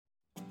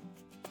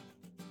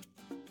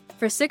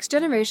For 6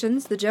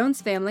 generations, the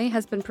Jones family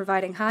has been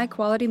providing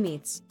high-quality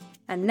meats.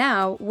 And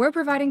now, we're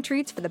providing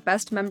treats for the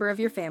best member of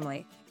your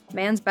family,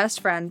 man's best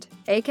friend,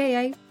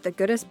 aka the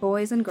goodest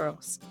boys and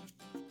girls.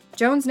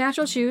 Jones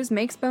Natural Chews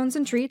makes bones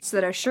and treats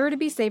that are sure to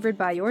be savored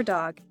by your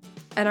dog,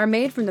 and are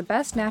made from the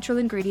best natural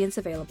ingredients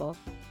available.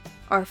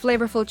 Our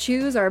flavorful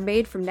chews are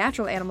made from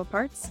natural animal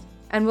parts,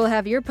 and will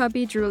have your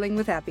puppy drooling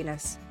with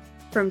happiness.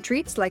 From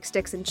treats like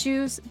sticks and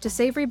chews to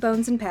savory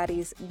bones and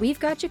patties, we've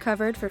got you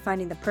covered for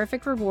finding the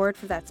perfect reward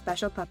for that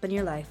special pup in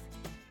your life.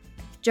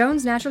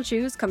 Jones Natural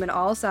Chews come in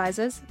all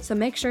sizes, so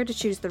make sure to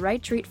choose the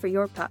right treat for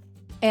your pup.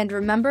 And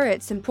remember,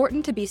 it's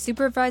important to be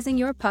supervising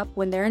your pup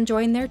when they're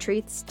enjoying their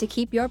treats to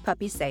keep your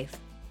puppy safe.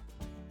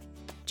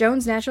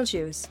 Jones Natural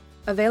Chews,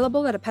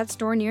 available at a pet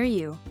store near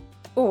you.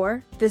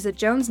 Or visit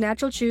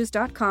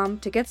jonesnaturalchews.com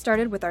to get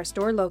started with our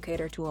store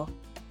locator tool.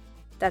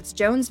 That's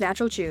Jones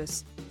Natural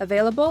Chews,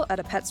 available at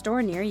a pet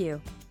store near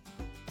you.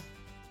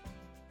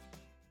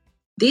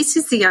 This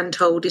is the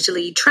Untold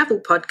Italy Travel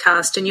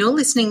Podcast, and you're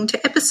listening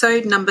to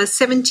episode number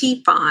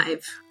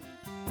 75.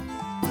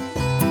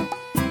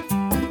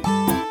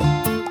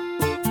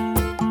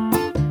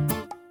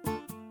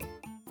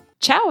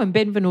 Ciao and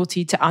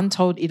benvenuti to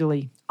Untold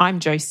Italy. I'm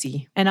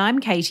Josie. And I'm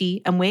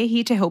Katie, and we're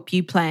here to help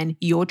you plan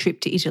your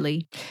trip to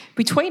Italy.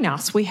 Between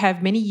us, we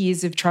have many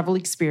years of travel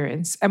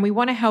experience, and we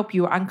want to help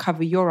you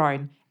uncover your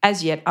own,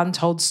 as yet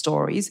untold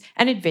stories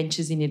and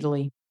adventures in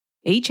Italy.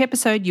 Each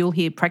episode, you'll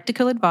hear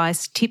practical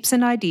advice, tips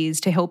and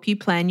ideas to help you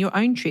plan your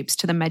own trips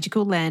to the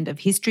magical land of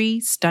history,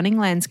 stunning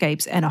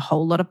landscapes, and a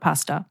whole lot of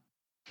pasta.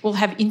 We'll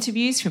have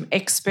interviews from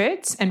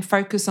experts and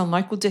focus on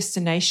local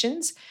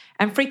destinations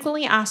and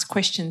frequently asked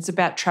questions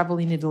about travel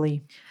in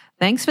Italy.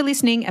 Thanks for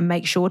listening, and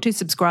make sure to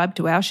subscribe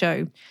to our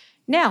show.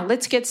 Now,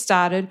 let's get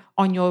started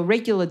on your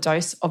regular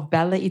dose of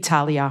Bella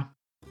Italia.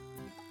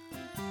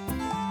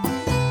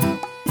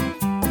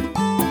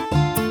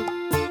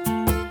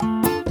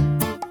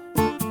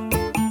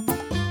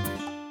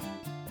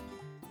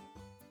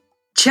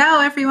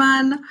 Ciao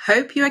everyone!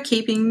 Hope you are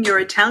keeping your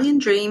Italian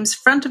dreams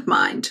front of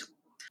mind.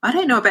 I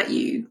don't know about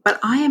you, but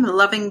I am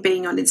loving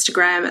being on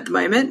Instagram at the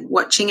moment,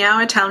 watching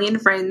our Italian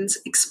friends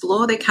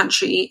explore their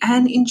country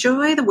and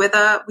enjoy the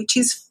weather, which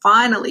is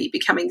finally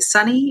becoming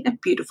sunny and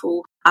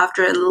beautiful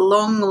after a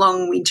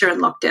long winter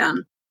and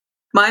lockdown.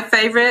 My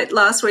favourite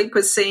last week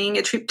was seeing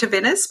a trip to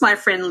Venice my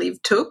friend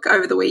Liv took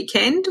over the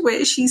weekend,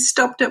 where she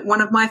stopped at one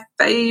of my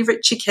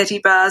favourite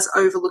Cicchetti bars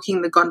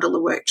overlooking the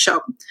gondola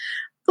workshop.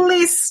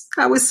 Bliss!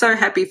 I was so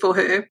happy for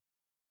her.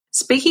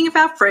 Speaking of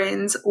our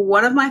friends,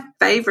 one of my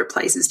favourite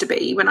places to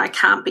be when I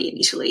can't be in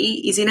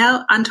Italy is in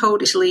our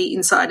Untold Italy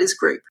Insiders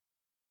group.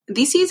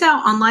 This is our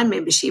online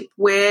membership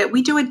where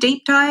we do a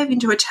deep dive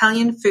into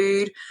Italian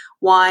food,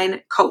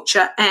 wine,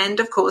 culture, and,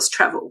 of course,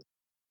 travel.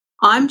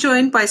 I'm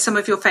joined by some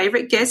of your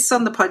favourite guests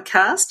on the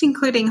podcast,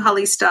 including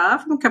Holly Starr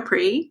from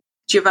Capri,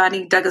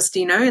 Giovanni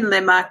D'Agostino in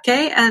Le Marche,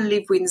 and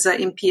Liv Windsor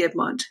in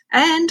Piedmont,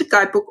 and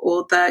guidebook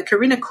author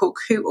Karina Cook,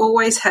 who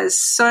always has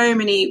so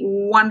many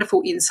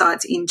wonderful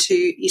insights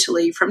into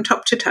Italy from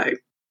top to toe.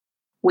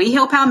 We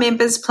help our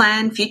members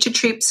plan future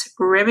trips,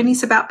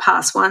 reminisce about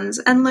past ones,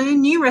 and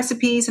learn new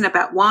recipes and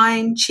about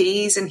wine,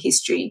 cheese, and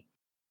history.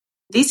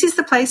 This is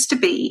the place to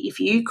be if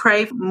you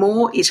crave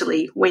more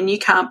Italy when you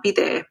can't be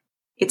there.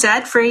 It's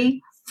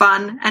ad-free,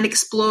 fun, and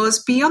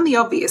explores beyond the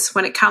obvious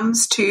when it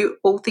comes to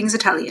all things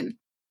Italian.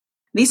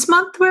 This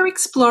month we're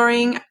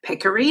exploring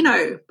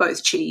pecorino,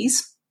 both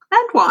cheese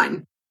and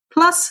wine,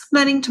 plus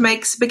learning to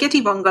make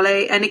spaghetti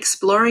vongole and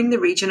exploring the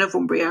region of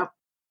Umbria.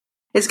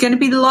 It's going to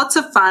be lots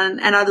of fun,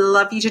 and I'd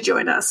love you to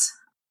join us.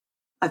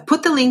 I've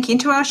put the link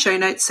into our show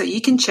notes so you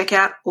can check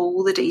out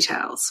all the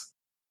details.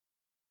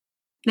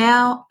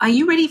 Now, are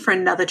you ready for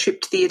another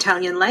trip to the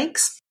Italian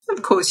lakes?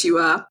 Of course you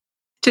are.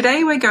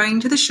 Today we're going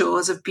to the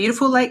shores of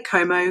beautiful Lake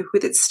Como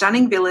with its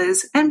stunning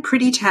villas and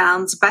pretty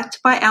towns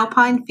backed by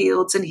alpine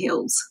fields and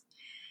hills.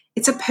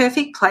 It's a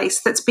perfect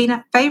place that's been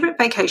a favourite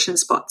vacation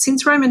spot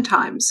since Roman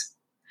times.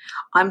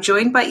 I'm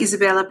joined by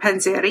Isabella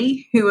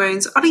Panzeri, who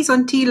owns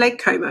Orizzonti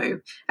Lake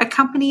Como, a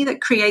company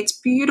that creates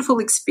beautiful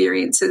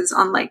experiences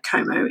on Lake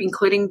Como,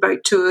 including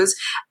boat tours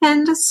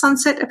and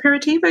sunset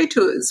aperitivo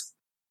tours.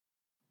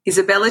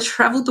 Isabella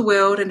travelled the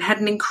world and had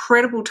an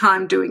incredible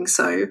time doing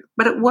so,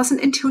 but it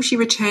wasn't until she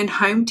returned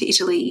home to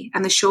Italy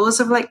and the shores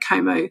of Lake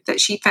Como that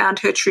she found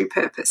her true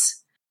purpose.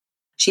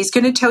 She's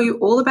going to tell you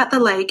all about the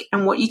lake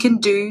and what you can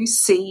do,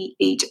 see,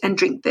 eat and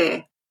drink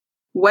there.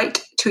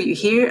 Wait till you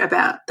hear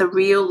about the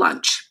real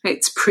lunch.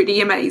 It's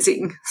pretty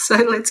amazing. So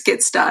let's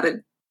get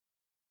started.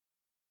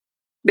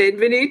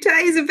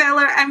 Benvenuta,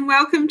 Isabella, and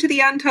welcome to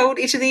the Untold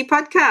Italy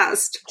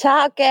podcast.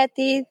 Ciao,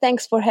 Katie.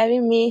 Thanks for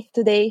having me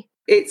today.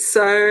 It's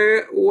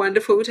so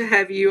wonderful to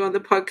have you on the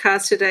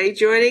podcast today,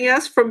 joining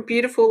us from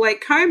beautiful Lake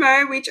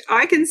Como, which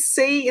I can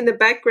see in the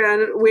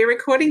background. We're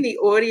recording the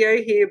audio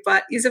here,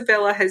 but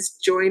Isabella has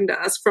joined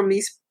us from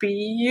this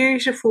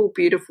beautiful,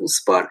 beautiful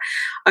spot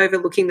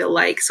overlooking the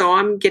lake. So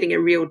I'm getting a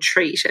real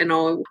treat, and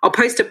I'll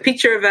post a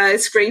picture of a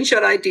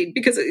screenshot I did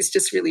because it's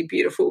just really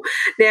beautiful.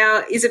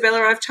 Now,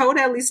 Isabella, I've told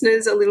our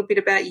listeners a little bit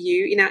about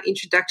you in our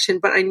introduction,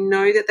 but I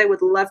know that they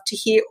would love to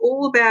hear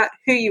all about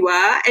who you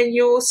are and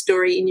your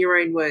story in your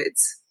own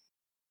words.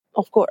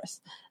 Of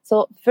course.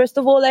 So first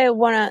of all, I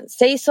want to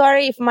say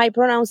sorry if my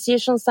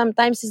pronunciation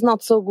sometimes is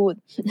not so good.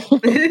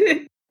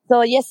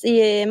 So yes,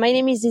 my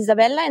name is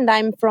Isabella and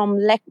I'm from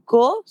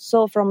Lecco,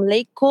 so from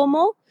Lake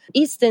Como,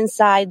 eastern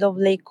side of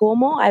Lake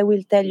Como. I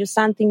will tell you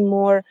something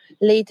more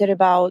later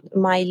about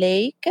my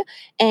lake.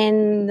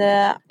 And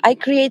I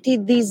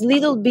created this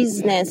little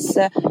business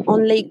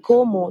on Lake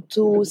Como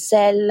to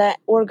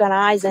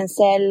organize and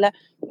sell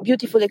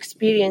beautiful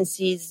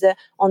experiences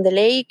on the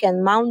lake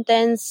and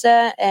mountains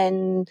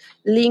and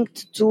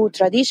linked to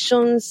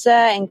traditions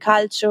and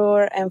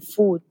culture and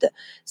food.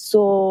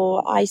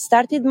 So I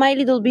started my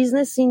little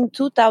business in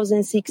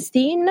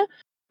 2016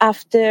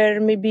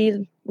 after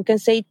maybe we can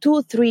say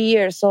 2-3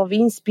 years of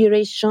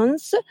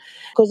inspirations,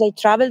 because I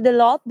traveled a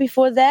lot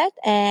before that,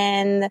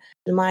 and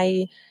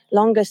my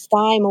longest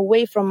time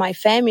away from my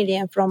family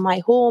and from my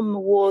home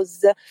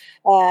was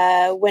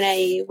when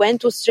I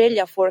went to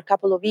Australia for a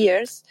couple of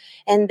years.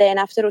 And then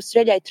after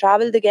Australia, I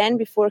traveled again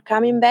before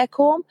coming back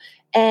home.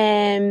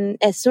 And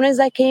as soon as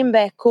I came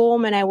back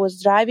home and I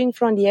was driving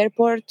from the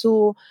airport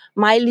to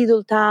my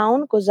little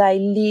town, because I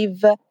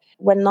live,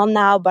 well, not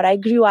now, but I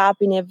grew up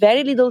in a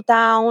very little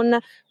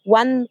town,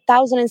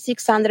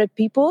 1,600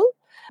 people,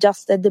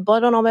 just at the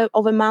bottom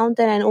of a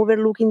mountain and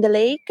overlooking the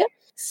lake.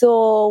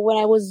 So when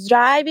I was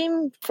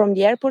driving from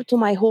the airport to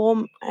my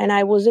home and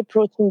I was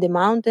approaching the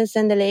mountains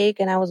and the lake,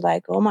 and I was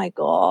like, oh my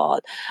God,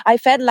 I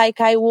felt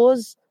like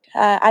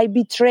I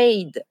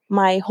betrayed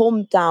my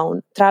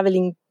hometown,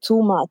 traveling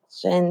too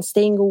much and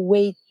staying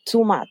away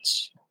too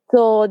much.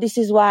 So this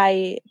is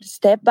why,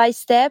 step by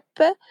step,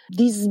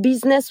 this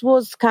business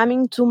was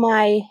coming to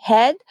my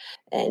head.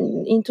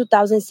 And in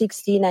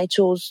 2016, I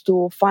chose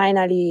to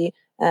finally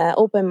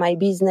open my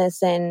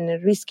business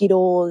and risk it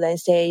all and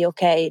say,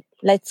 okay,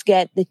 let's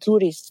get the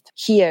tourists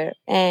here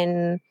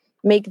and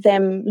make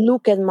them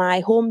look at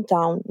my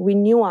hometown with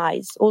new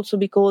eyes. Also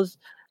because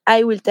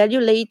I will tell you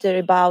later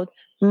about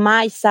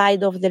my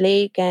side of the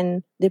lake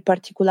and the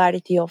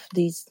particularity of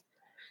this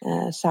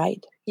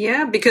side.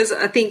 Yeah, because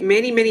I think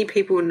many, many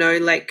people know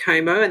Lake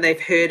Como and they've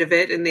heard of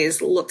it, and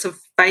there's lots of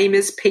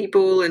famous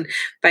people and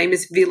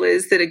famous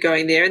villas that are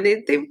going there, and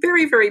they're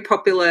very, very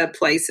popular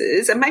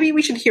places. And maybe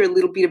we should hear a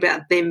little bit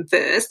about them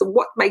first,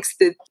 what makes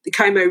the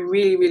Como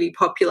really, really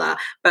popular.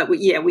 But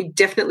we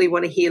definitely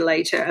want to hear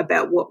later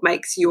about what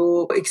makes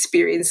your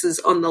experiences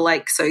on the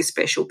lake so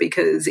special,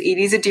 because it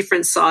is a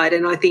different side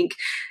and I think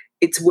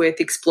it's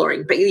worth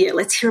exploring. But yeah,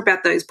 let's hear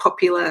about those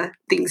popular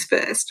things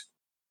first.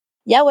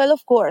 Yeah, well,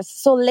 of course.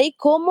 So Lake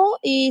Como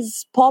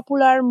is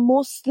popular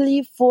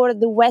mostly for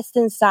the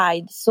western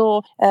side.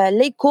 So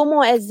Lake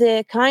Como has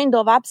a kind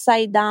of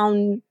upside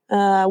down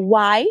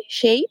Y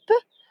shape.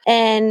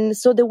 And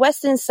so the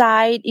western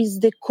side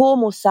is the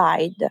Como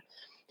side.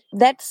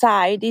 That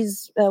side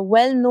is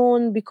well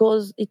known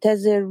because it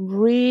has a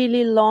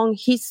really long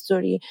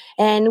history.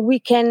 And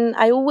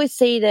I always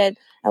say that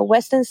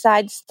western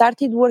side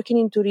started working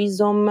in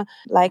tourism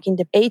like in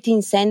the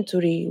 18th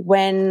century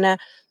when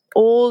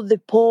all the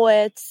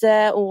poets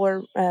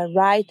or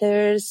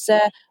writers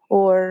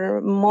or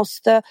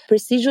most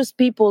prestigious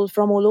people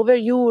from all over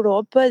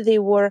Europe, they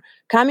were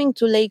coming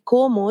to Lake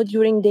Como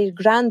during their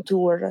grand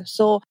tour.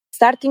 So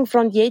starting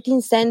from the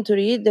 18th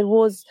century, there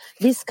was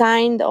this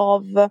kind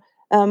of,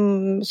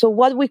 so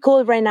what we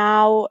call right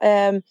now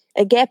a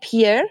gap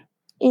year.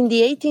 In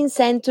the 18th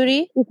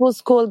century, it was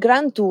called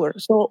Grand Tour.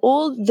 So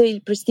all the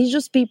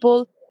prestigious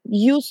people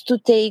used to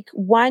take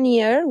 1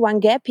 year, one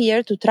gap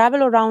year, to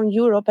travel around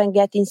Europe and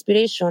get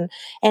inspiration.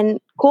 And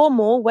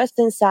Como,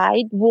 western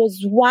side,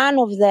 was one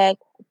of the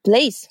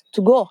place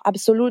to go,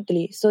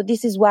 absolutely. So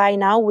this is why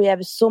now we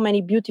have so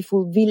many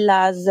beautiful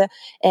villas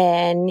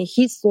and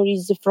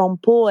histories from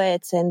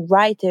poets and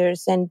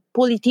writers and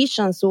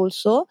politicians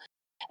also.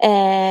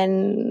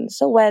 And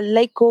so,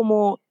 Lake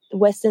Como,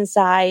 western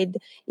side,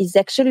 is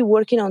actually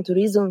working on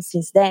tourism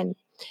since then.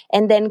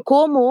 And then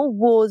Como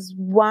was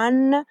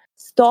one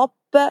stop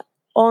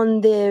on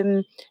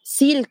the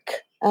silk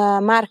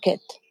market.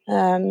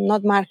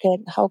 Not market,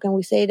 how can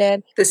we say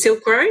that? The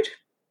Silk Road?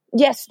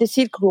 Yes, the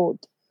Silk Road.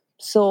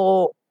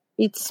 So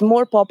it's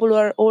more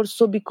popular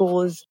also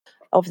because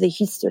of the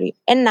history.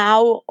 And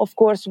now, of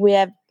course, we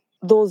have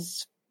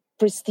those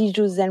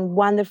prestigious and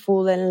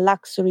wonderful and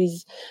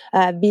luxurious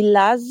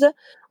villas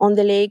on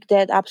the lake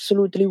that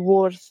absolutely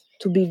worth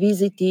to be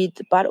visited,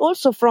 but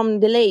also from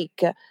the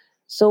lake.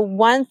 So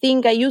one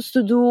thing I used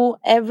to do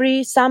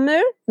every summer,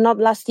 not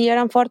last year,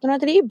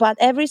 unfortunately, but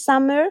every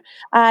summer,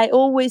 I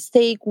always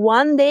take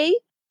 1 day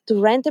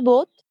to rent a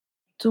boat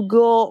to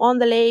go on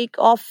the lake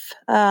off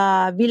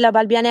Villa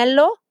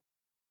Balbianello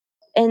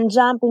and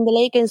jump in the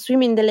lake and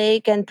swim in the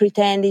lake and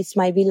pretend it's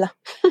my villa.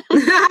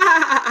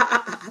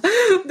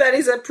 That that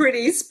is a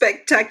pretty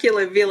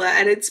spectacular villa,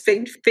 and it's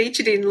been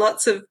featured in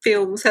lots of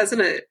films,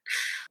 hasn't it?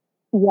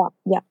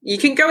 Yeah. You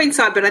can go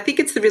inside, but I think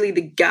it's really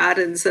the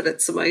gardens that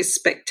it's the most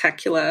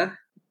spectacular.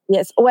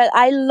 Yes. Well,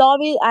 I love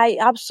it. I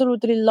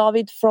absolutely love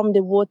it from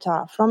the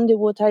water. From the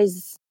water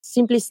is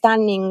simply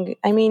stunning.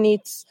 I mean,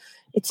 it's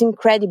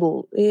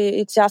incredible.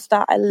 It's just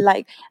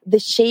like the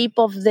shape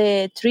of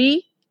the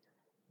tree.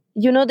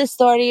 You know the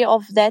story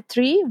of that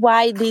tree?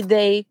 Why did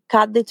they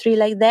cut the tree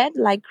like that,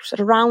 like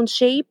round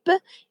shape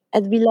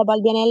at Villa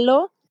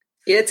Balbianello?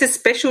 Yeah, it's a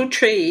special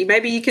tree.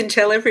 Maybe you can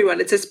tell everyone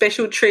it's a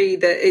special tree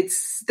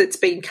that's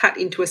been cut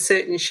into a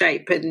certain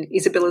shape, and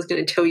Isabella's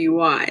going to tell you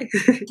why.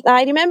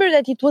 I remember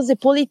that it was a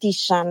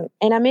politician,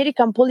 an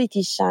American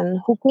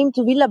politician, who came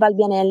to Villa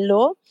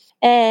Balbianello,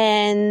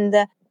 and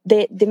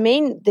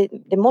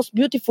the most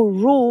beautiful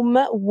room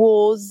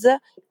was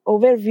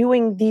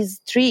overviewing this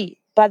tree.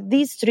 But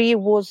this tree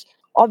was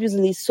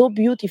obviously so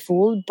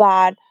beautiful,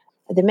 but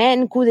the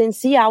man couldn't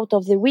see out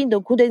of the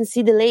window, couldn't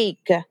see the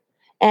lake.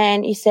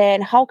 And he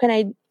said, how can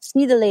I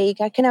see the lake?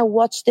 How can I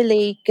watch the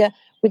lake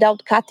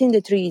without cutting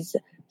the trees?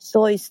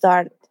 So he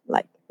started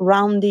like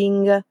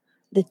rounding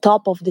the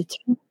top of the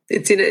tree.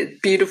 It's in a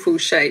beautiful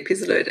shape,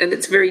 isn't it? And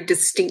it's very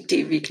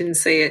distinctive. You can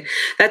see it.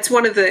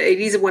 It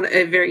is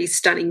a very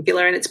stunning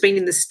villa, and it's been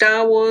in the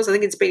Star Wars. I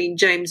think it's been in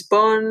James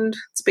Bond.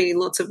 It's been in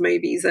lots of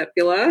movies, that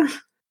villa.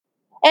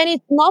 And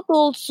it's not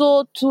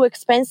also too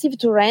expensive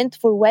to rent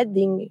for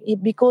wedding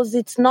because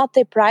it's not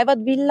a private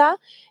villa.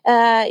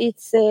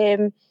 It's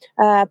a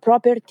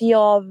property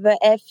of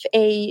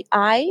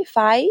FAI.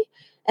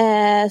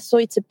 So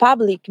it's a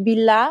public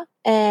villa,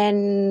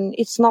 and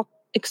it's not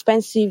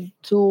expensive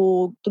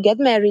to get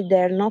married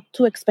there. Not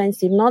too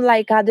expensive. Not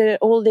like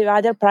all the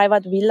other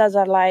private villas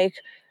are like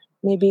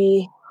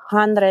maybe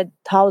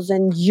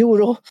 100,000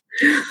 euro.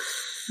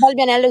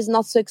 Balbianello is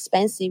not so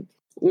expensive.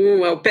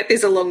 Ooh, I'll bet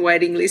there's a long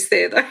waiting list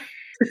there, though.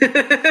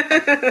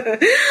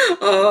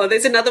 Oh,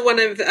 there's another one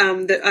of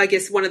I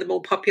guess one of the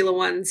more popular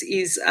ones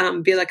is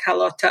Villa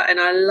Carlotta, and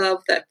I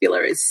love that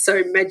villa. It's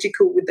so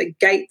magical with the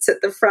gates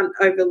at the front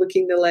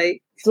overlooking the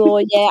lake. So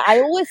yeah, I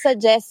always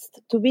suggest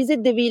to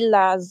visit the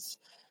villas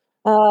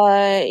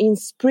in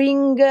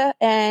spring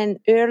and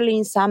early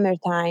in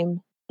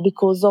summertime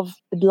because of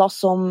the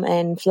blossom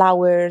and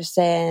flowers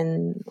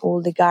and all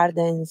the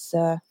gardens.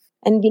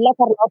 And Villa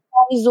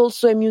Carlotta is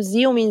also a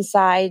museum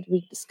inside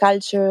with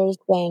sculptures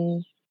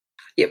and...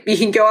 Yep, you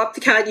can go up,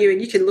 can't you,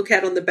 and you can look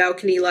out on the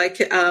balcony like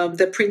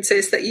the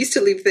princess that used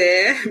to live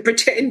there and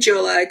pretend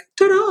you're like,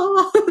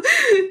 ta-da!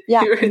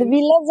 Yeah, the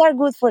villas are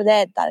good for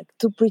that, like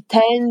to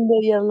pretend that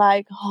you're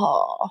like,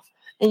 oh,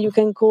 and you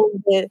can call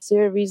the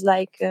service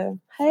like,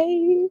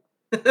 hey.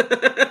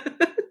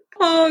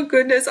 Oh,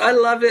 goodness, I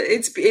love it.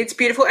 It's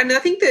beautiful. And I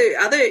think the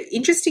other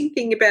interesting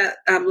thing about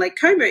Lake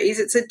Como is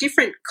it's a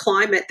different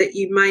climate that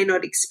you may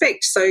not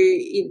expect. So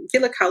in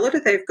Villa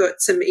Carlotta, they've got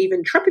some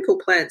even tropical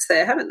plants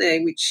there, haven't they,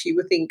 which you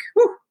would think,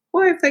 oh,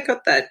 why have they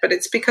got that? But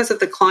it's because of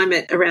the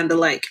climate around the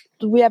lake.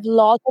 We have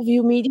lots of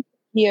humidity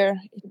here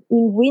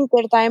in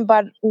winter time,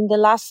 but in the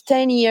last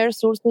 10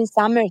 years also in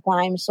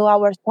summertime. So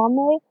our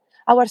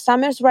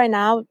summers right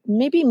now,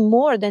 maybe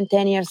more than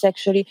 10 years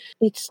actually,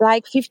 it's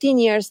like 15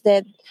 years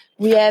that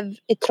we have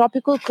a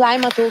tropical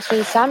climate also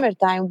in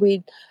summertime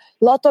with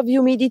a lot of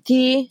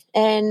humidity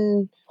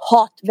and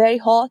hot, very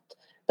hot.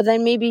 But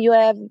then maybe you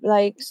have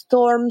like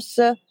storms,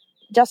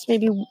 just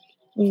maybe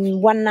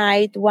one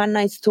night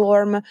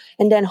storm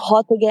and then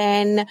hot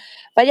again.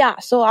 But yeah,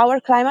 so our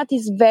climate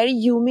is very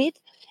humid.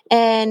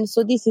 And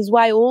so this is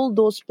why all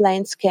those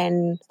plants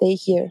can stay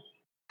here.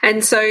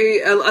 And so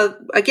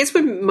I guess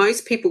when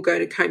most people go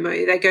to Como,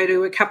 they go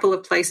to a couple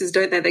of places,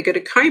 don't they? They go to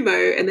Como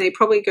and they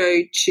probably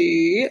go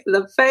to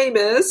the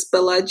famous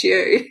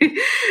Bellagio.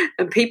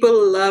 And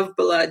people love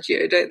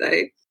Bellagio, don't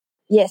they?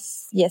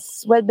 Yes.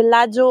 Well,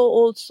 Bellagio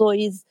also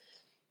is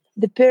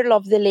the pearl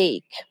of the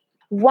lake.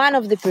 One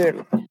of the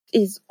pearls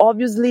is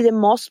obviously the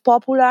most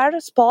popular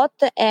spot,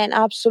 and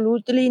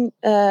absolutely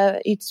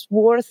it's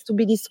worth to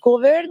be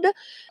discovered.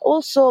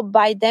 Also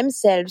by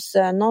themselves,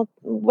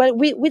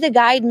 with a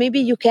guide.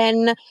 Maybe you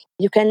can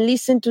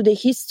listen to the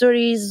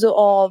histories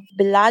of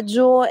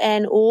Bellagio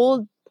and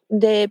all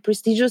the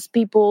prestigious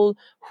people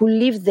who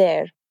live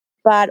there.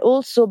 But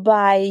also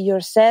by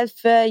yourself,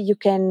 you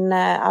can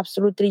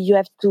absolutely. You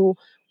have to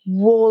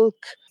walk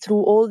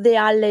through all the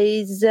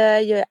alleys,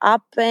 you're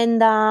up and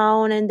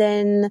down, and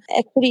then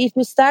actually if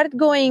you start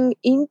going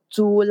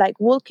into like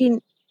walking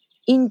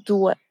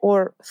into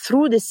or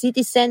through the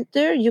city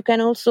center, you can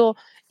also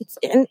it's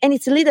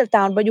a little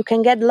town, but you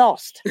can get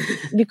lost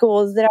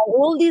because there are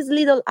all these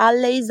little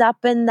alleys up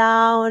and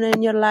down,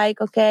 and you're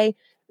like, okay,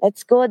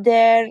 let's go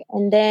there,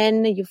 and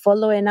then you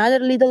follow another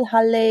little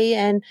alley,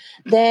 and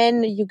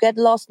then you get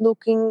lost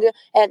looking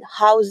at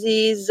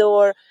houses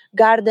or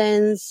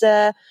gardens,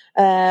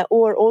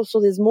 or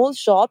also the small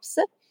shops,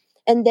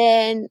 and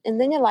then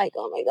you're like,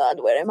 oh my God,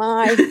 where am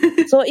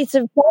I? So it's a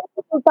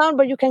beautiful town,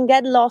 but you can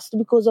get lost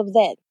because of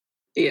that.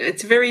 Yeah,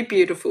 it's very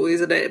beautiful,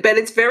 isn't it? But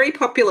it's very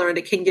popular and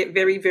it can get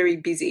very, very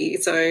busy.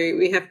 So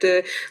we have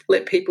to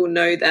let people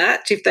know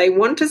that. If they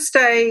want to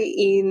stay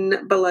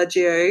in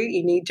Bellagio,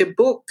 you need to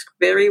book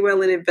very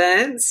well in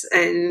advance,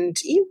 and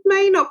it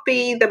may not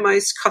be the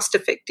most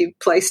cost-effective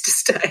place to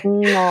stay.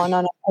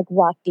 No,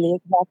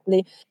 exactly.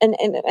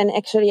 And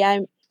actually,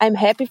 I'm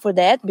happy for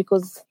that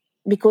because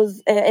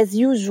as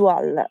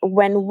usual,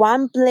 when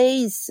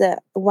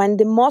when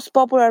the most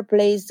popular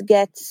place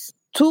gets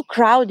too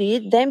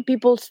crowded, then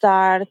people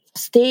start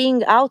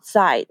staying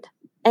outside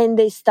and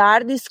they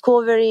start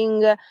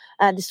discovering the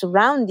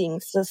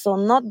surroundings. So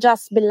not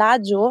just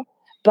Bellagio,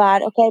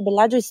 but okay,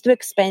 Bellagio is too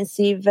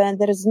expensive and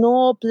there is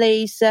no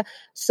place.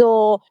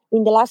 So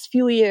in the last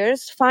few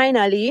years,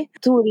 finally,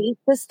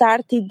 tourists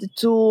started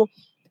to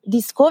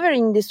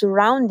discovering the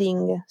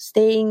surrounding,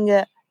 staying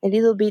a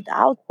little bit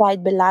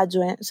outside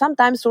Bellagio and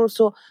sometimes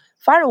also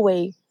far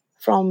away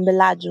from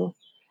Bellagio.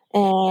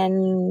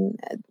 And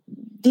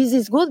this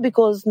is good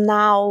because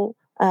now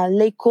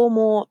Lake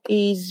Como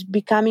is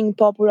becoming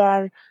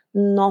popular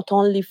not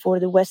only for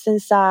the western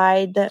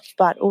side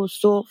but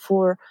also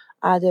for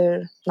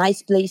other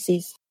nice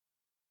places.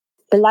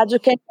 Bellagio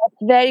can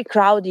get very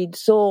crowded,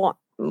 so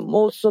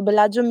also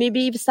Bellagio.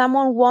 Maybe if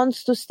someone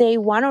wants to stay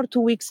 1 or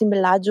 2 weeks in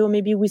Bellagio,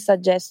 maybe we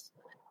suggest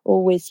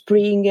always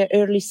spring,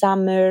 early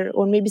summer,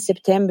 or maybe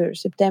September.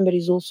 September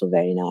is also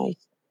very nice.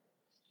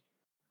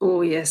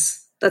 Oh,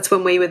 yes. That's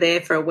when we were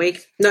there for a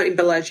week. Not in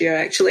Bellagio,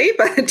 actually,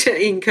 but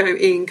in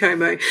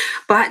Como.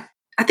 But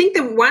I think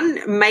the one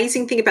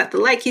amazing thing about the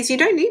lake is you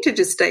don't need to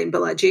just stay in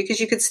Bellagio because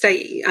you could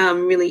stay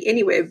really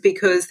anywhere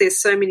because there's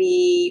so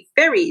many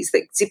ferries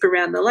that zip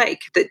around the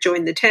lake that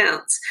join the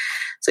towns.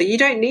 So you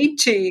don't need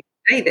to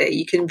stay there.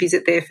 You can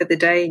visit there for the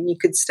day and you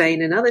could stay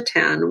in another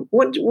town.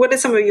 What are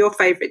some of your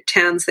favourite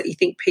towns that you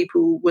think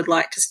people would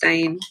like to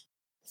stay in?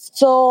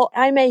 So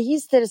I'm a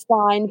Easter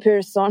sign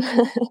person.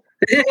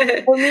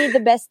 For me,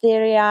 the best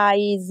area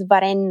is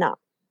Varenna.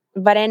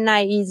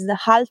 Varenna is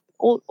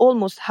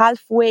almost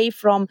halfway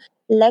from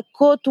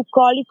Lecco to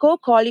Colico.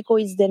 Colico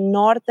is the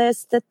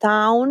northest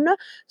town,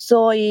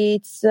 so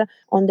it's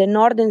on the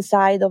northern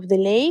side of the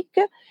lake.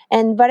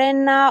 And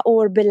Varenna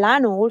or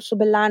Bellano, also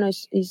Bellano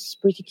is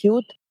pretty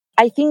cute.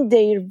 I think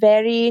they're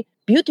very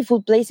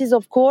beautiful places,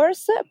 of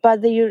course,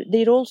 but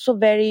they're also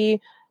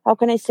very, how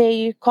can I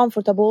say,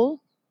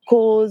 comfortable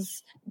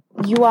because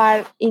you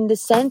are in the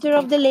center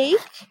of the lake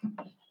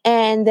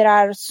and there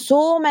are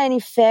so many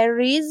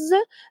ferries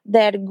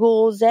that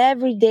goes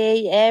every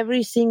day,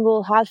 every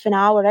single half an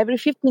hour, every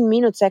 15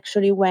 minutes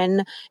actually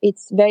when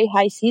it's very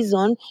high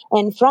season.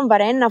 And from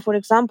Varenna, for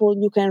example,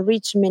 you can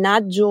reach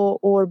Menaggio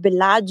or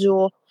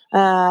Bellagio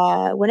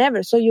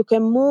whenever. So you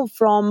can move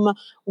from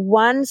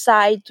one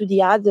side to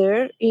the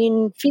other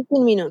in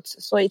 15 minutes.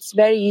 So it's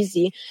very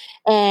easy.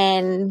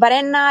 And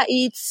Varenna,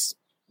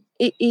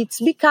 it's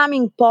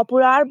becoming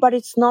popular, but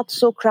it's not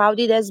so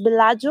crowded as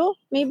Bellagio,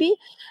 maybe.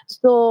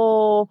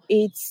 So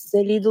it's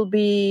a little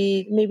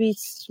bit, maybe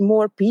it's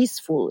more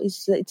peaceful.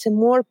 It's a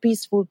more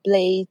peaceful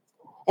place.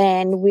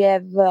 And we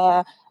have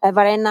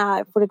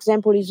Varenna, for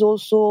example, is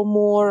also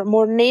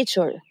more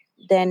nature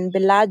than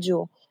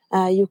Bellagio.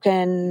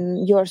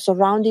 You're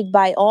surrounded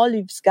by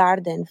Olives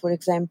Garden, for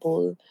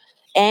example,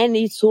 and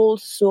it's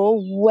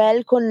also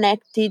well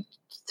connected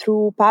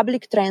through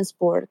public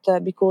transport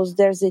because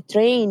there's a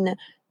train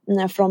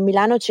from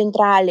Milano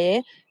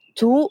Centrale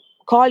to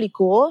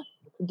Colico,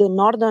 the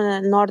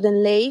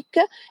northern lake,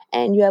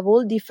 and you have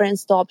all different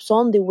stops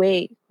on the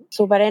way.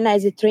 So Varenna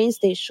is a train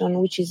station,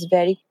 which is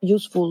very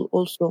useful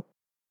also.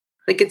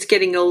 Like it's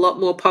getting a lot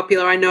more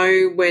popular. I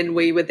know when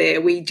we were there,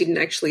 we didn't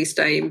actually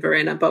stay in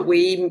Varenna, but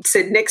we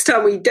said next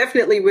time we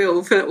definitely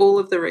will for all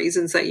of the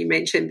reasons that you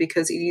mentioned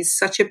because it is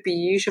such a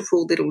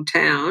beautiful little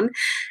town.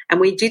 And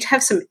we did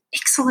have some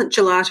excellent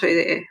gelato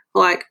there.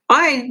 Like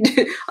I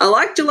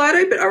like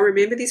gelato, but I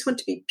remember this one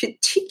to be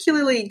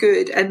particularly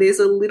good. And there's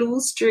a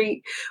little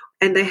street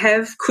and they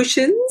have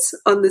cushions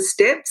on the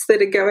steps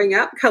that are going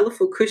up,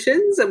 colourful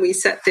cushions. And we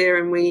sat there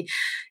and we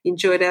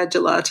enjoyed our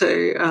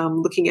gelato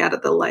looking out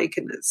at the lake.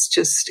 And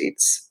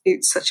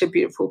it's such a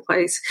beautiful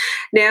place.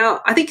 Now,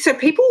 I think so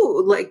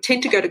people like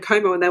tend to go to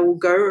Como and they will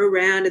go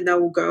around and they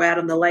will go out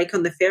on the lake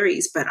on the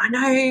ferries. But I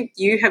know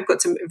you have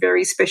got some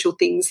very special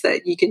things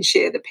that you can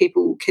share that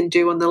people can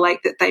do on the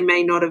lake that they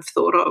may not have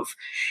thought of.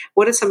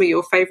 What are some of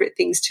your favourite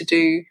things to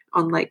do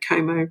on Lake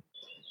Como?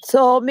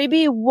 So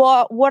maybe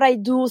what I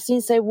do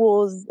since I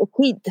was a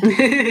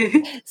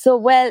kid. So,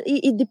 well,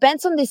 it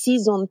depends on the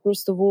season,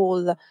 first of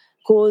all,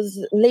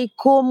 because Lake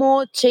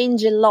Como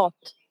change a lot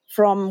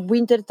from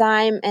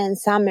wintertime and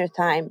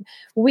summertime.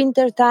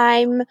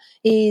 Wintertime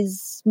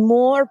is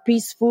more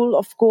peaceful,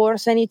 of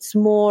course, and it's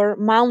more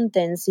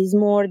mountains, it's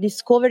more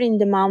discovering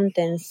the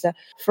mountains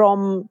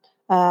from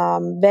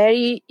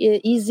very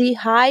easy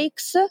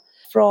hikes,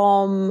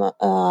 from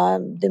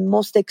the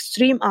most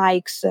extreme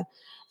hikes.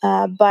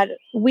 But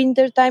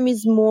wintertime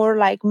is more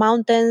like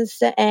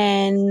mountains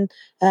and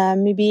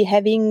maybe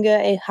having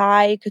a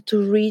hike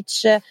to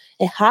reach a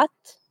hut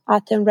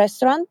hut and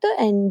restaurant,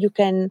 and you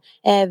can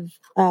have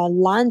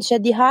lunch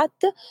at the hut,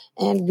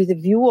 and with a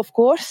view, of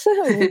course,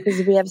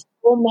 because we have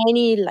so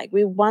many, like,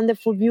 with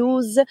wonderful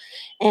views.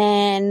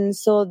 And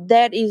so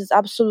that is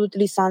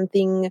absolutely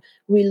something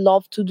we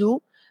love to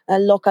do.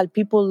 Local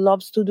people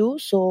loves to do.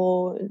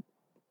 So,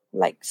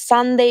 like,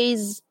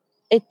 Sundays,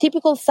 a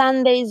typical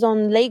Sundays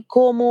on Lake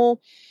Como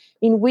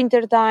in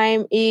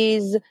wintertime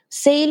is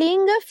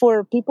sailing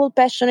for people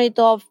passionate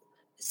of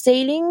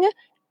sailing,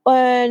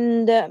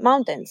 and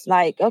mountains.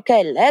 Like,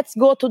 okay, let's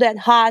go to that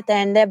hut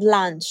and have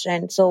lunch.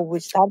 And so we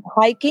start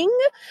hiking,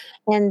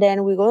 and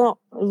then we go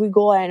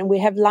and we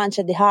have lunch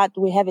at the hut.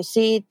 We have a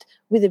seat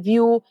with a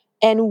view,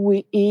 and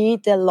we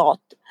eat a lot,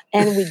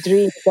 and we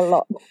drink a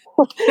lot.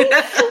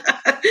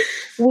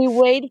 We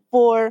wait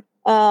for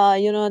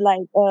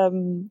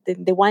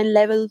the wine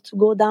level to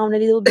go down a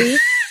little bit,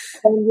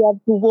 and we have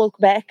to walk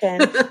back.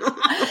 And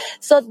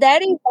so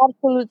that is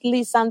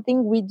absolutely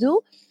something we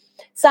do.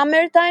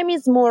 Summertime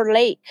is more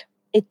lake.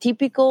 A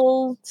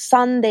typical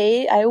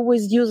Sunday, I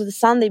always use the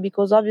Sunday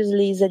because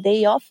obviously it's a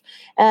day off.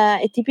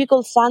 A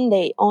typical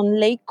Sunday on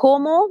Lake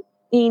Como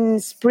in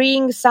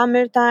spring,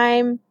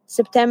 summertime,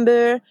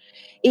 September,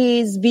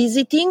 is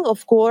visiting,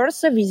 of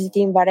course,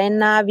 visiting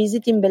Varenna,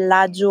 visiting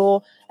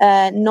Bellagio,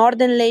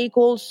 Northern Lake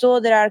also.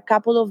 There are a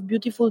couple of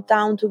beautiful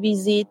towns to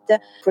visit.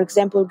 For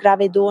example,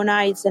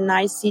 Gravedona, it's a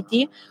nice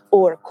city,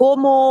 or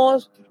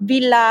Como,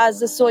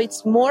 villas. So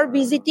it's more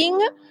visiting.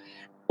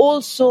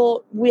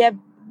 Also, we have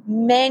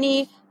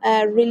many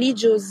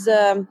religious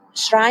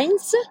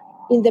shrines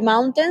in the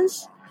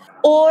mountains,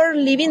 or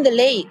live in the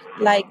lake,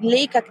 like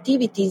lake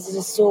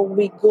activities. So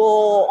we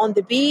go on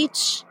the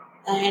beach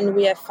and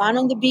we have fun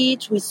on the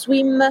beach. We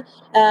swim,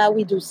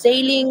 we do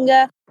sailing,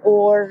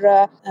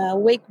 or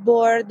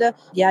wakeboard,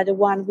 the other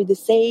one with the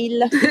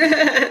sail.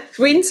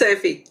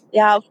 Windsurfing.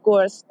 Yeah, of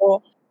course.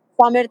 So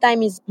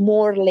summertime is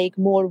more lake,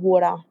 more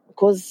water,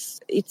 because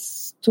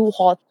it's too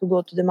hot to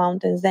go to the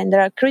mountains. Then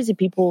there are crazy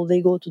people,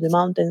 they go to the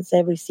mountains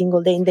every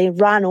single day, and they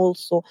run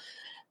also.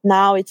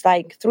 Now it's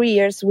like 3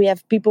 years we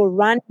have people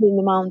running in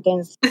the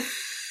mountains.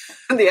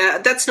 Yeah,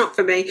 that's not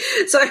for me.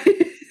 So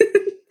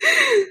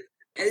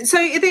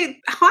are there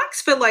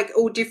hikes for like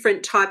all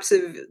different types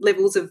of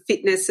levels of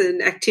fitness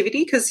and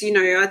activity? Because,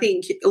 I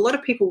think a lot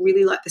of people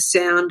really like the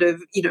sound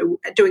of,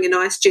 doing a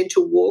nice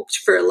gentle walk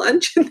for a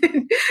lunch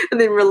and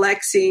then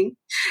relaxing.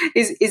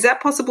 Is that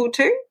possible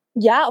too?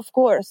 Yeah, of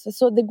course.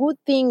 So the good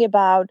thing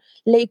about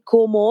Lake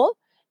Como,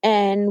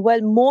 and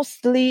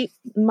mostly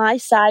my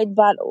side,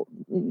 but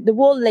the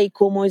whole Lake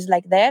Como is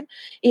like that,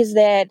 is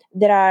that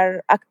there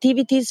are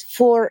activities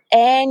for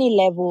any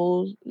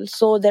level.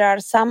 So there are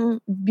some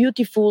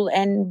beautiful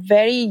and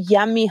very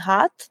yummy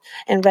huts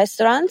and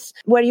restaurants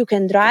where you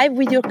can drive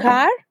with your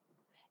car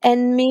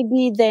and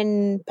maybe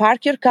then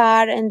park your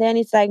car, and then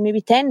it's like maybe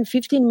 10,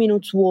 15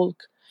 minutes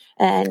walk,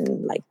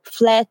 and like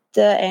flat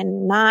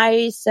and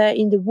nice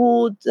in the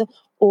wood,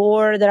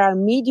 or there are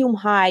medium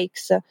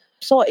hikes.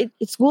 So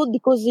it's good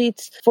because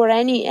it's for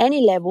any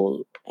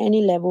level.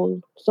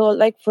 So,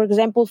 like, for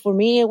example, for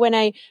me, when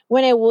I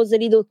was a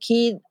little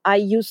kid, I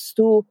used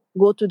to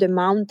go to the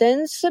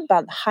mountains,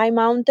 but high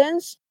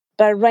mountains.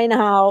 But right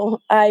now,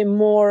 I'm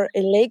more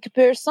a lake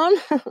person.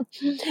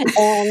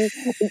 And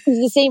it's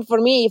the same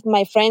for me. If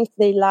my friends,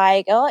 they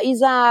like,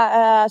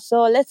 Isa,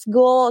 so let's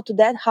go to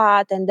that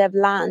hut and have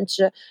lunch.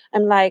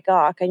 I'm like,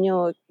 can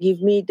you give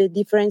me the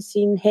difference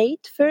in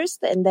height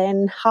first, and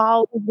then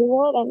how to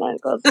do it? And then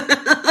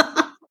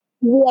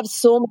we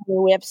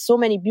have so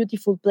many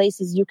beautiful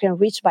places you can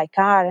reach by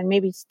car, and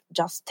maybe it's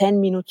just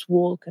 10 minutes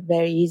walk,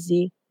 very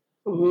easy.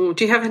 Ooh,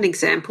 do you have an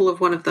example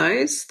of one of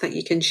those that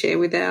you can share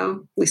with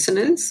our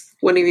listeners?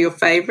 One of your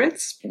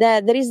favorites?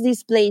 There is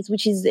this place,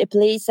 which is a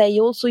place I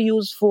also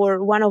use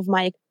for one of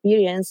my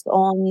experience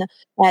on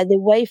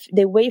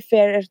the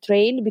Wayfarer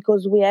Trail,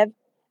 because we have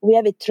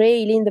a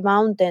trail in the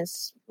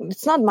mountains.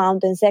 It's not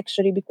mountains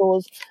actually,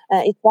 because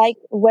it's like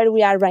where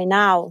we are right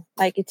now.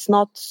 Like, it's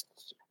not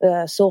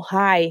so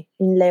high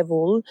in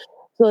level.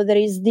 So there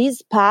is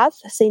this path,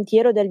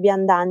 Sentiero del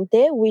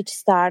Viandante, which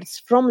starts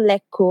from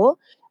Lecco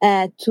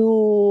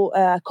to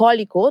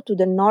Colico, to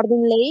the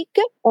northern lake,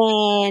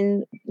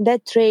 and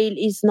that trail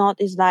is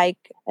like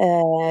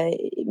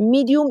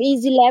medium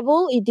easy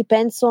level. It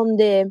depends on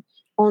the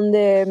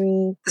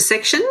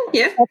section,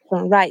 yeah,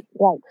 section, right.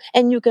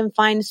 And you can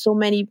find so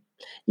many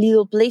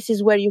little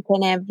places where you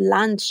can have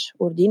lunch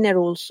or dinner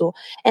also.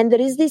 And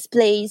there is this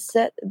place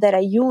that I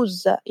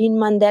use in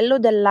Mandello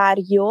del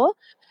Lario.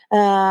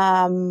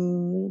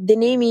 The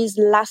name is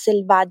La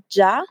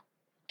Selvaggia,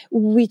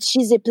 which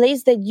is a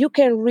place that you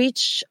can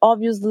reach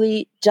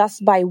obviously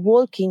just by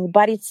walking,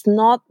 but it's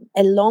not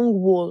a long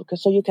walk.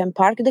 So you can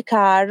park the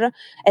car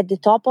at the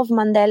top of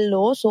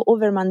Mandello, so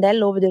over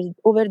Mandello,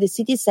 over the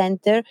city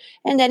center,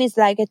 and then it's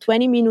like a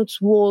 20 minutes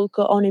walk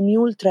on a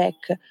mule track.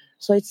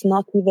 So it's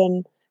not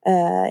even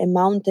a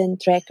mountain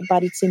trek,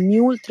 but it's a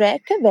mule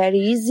trek, very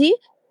easy.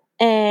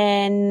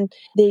 And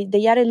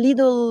they are a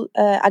little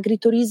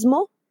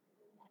agriturismo.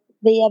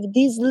 They have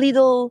this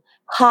little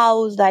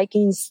house like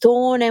in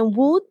stone and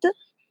wood,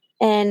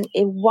 and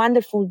a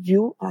wonderful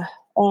view.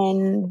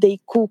 And they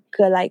cook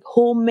like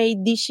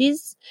homemade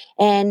dishes,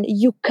 and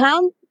you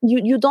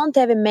don't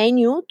have a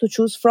menu to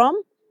choose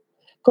from,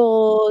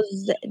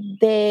 because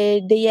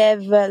they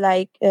have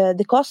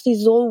the cost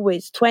is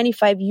always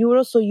 25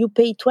 euros, so you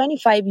pay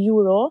 25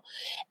 euro,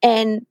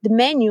 and the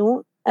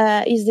menu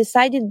is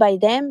decided by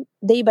them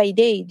day by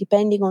day,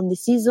 depending on the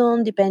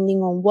season,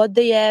 depending on what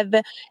they have,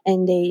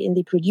 and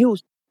they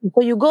produce.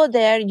 So you go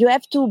there, you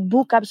have to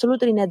book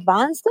absolutely in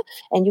advance,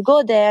 and you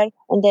go there,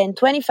 and then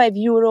 25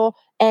 euro,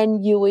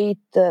 and you eat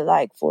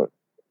for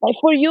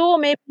you,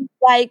 maybe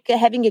like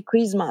having a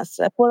Christmas.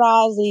 For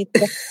us,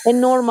 it's a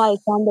normal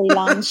Sunday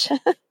lunch.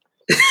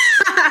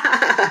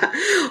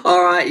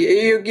 All right,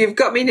 you've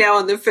got me now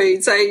on the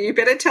food, so you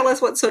better tell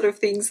us what sort of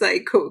things they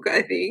cook,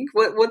 I think.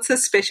 What's the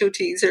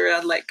specialties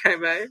around Lake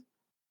Como?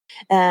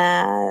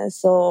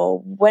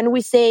 So when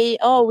we say,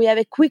 we have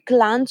a quick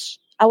lunch,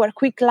 our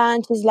quick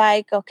lunch is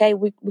like, okay,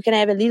 we can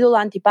have a little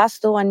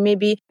antipasto and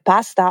maybe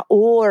pasta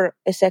or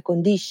a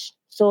second dish.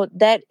 So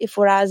that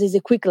for us is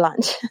a quick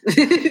lunch.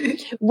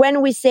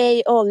 When we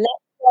say, let's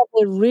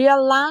have a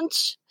real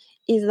lunch,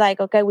 is like,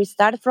 okay, we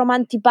start from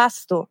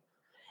antipasto.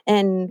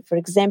 And for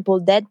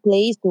example, that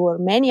place or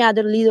many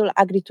other little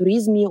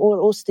agriturismi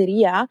or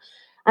osteria,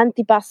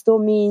 antipasto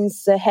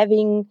means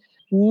having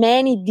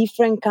many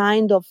different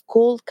kind of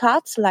cold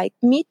cuts like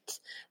meat,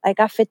 like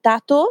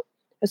affettato,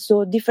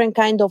 so different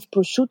kind of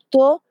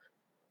prosciutto,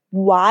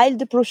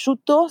 wild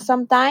prosciutto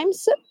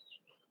sometimes,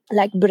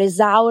 like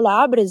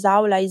bresaola.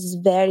 Bresaola is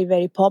very,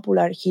 very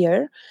popular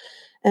here.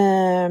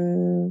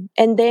 And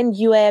then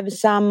you have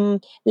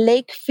some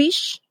lake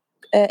fish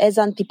as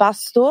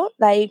antipasto,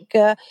 like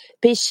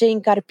pesce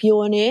in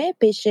carpione.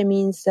 Pesce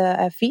means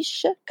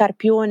fish.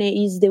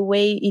 Carpione is the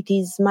way it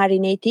is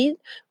marinated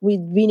with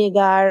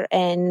vinegar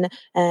and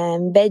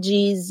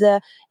veggies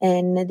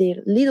and the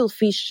little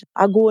fish,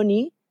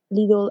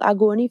 little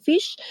agoni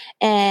fish,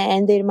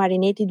 and they're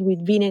marinated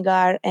with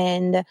vinegar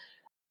and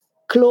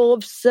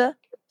cloves.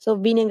 So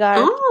vinegar.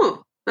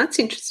 Oh, that's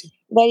interesting.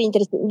 Very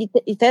interesting.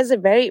 It has a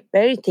very,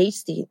 very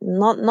tasty.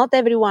 Not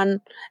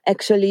everyone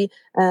actually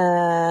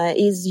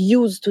is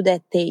used to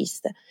that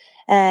taste.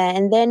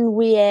 And then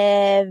we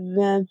have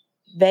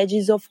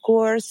veggies, of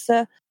course.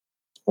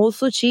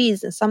 Also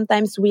cheese.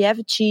 Sometimes we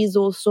have cheese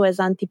also as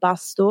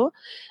antipasto,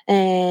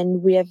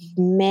 and we have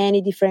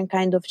many different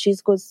kind of cheese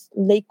because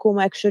Lake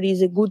Como actually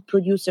is a good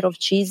producer of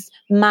cheese,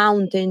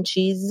 mountain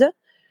cheese,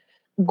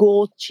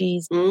 goat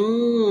cheese.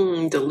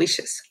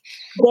 Delicious.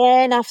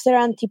 Then after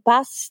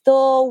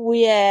antipasto,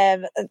 we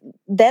have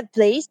that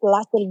place,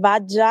 La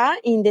Selvaggia.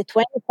 In the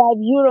 25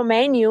 euro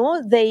menu,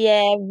 they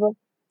have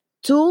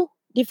 2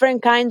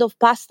 different kind of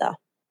pasta.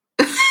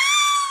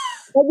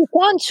 But you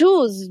can't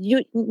choose.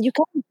 You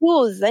can't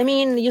choose. I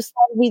mean, you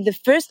start with the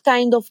first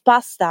kind of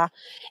pasta,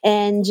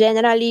 and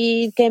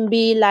generally it can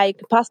be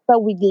like pasta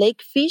with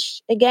lake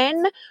fish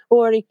again,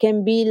 or it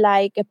can be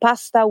like a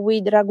pasta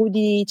with ragù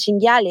di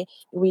cinghiale,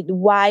 with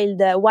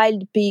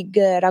wild pig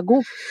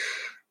ragù.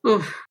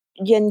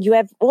 And you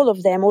have all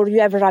of them, or you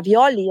have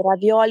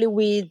ravioli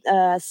with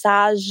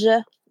sage,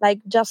 like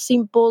just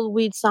simple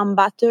with some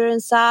butter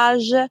and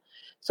sage.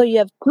 So you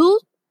have 2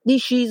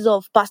 dishes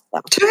of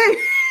pasta.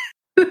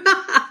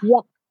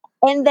 Yeah,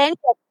 and then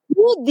you have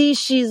 2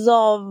 dishes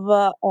of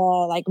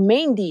like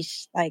main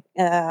dish, like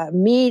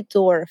meat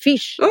or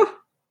fish.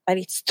 But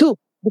it's 2.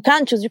 You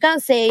can't choose. You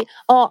can't say,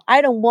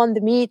 I don't want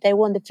the meat, I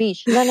want the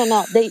fish.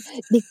 No. They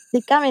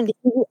come and they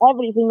give you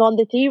everything on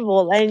the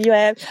table. And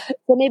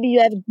so maybe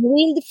you have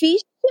grilled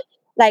fish,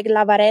 like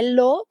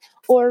lavarello,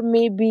 or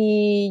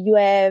maybe you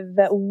have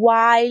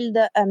wild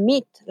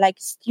meat, like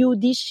stew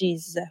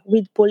dishes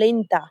with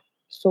polenta.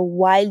 So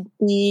wild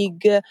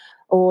pig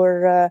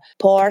or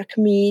pork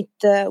meat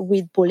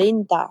with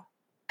polenta.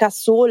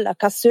 Cassola.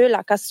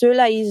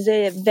 Cassola is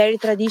a very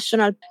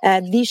traditional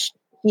dish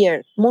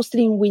here,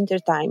 mostly in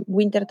wintertime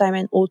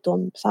and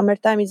autumn.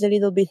 Summertime is a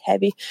little bit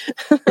heavy.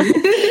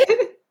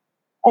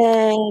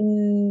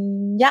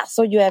 And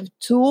so you have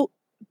two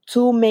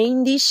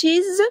main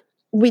dishes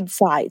with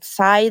sides.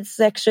 Sides,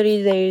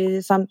 actually,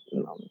 they're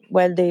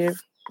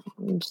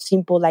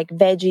simple, like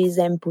veggies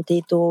and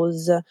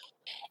potatoes.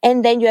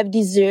 And then you have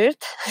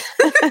dessert.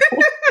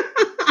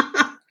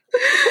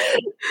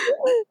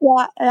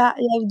 You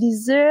have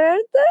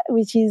dessert,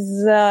 which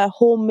is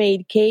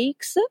homemade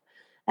cakes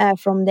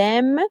from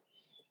them.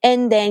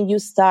 And then you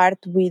start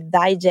with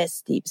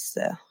digestives,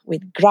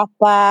 with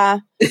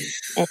grappa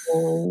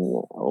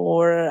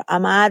or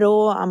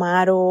amaro.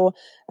 Amaro,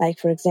 like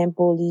for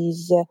example,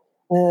 is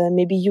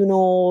maybe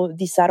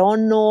di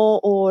Saronno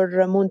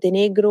or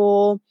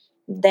Montenegro.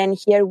 Then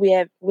here we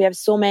have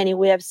so many.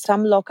 We have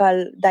some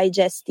local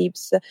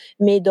digestives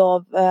made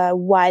of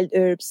wild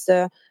herbs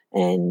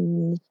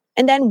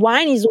and then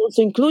wine is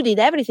also included.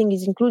 Everything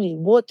is included: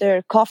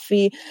 water,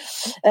 coffee,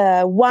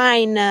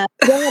 wine.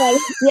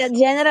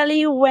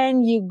 Generally,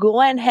 when you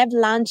go and have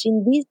lunch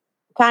in these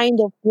kind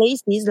of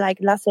places like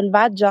La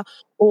Selvaggia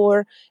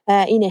or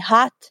in a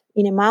hut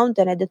in a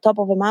mountain, at the top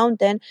of a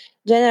mountain.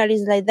 Generally,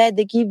 it's like that.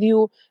 They give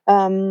you,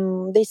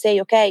 they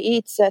say, okay,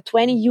 it's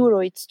 20 euro,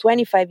 it's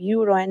 25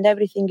 euro, and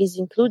everything is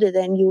included,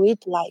 and you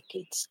eat like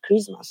it's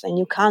Christmas, and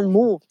you can't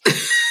move.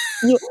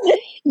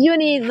 You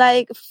need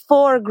like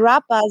 4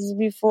 grappas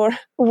before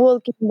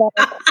walking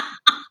back.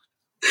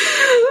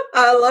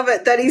 I love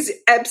it. That is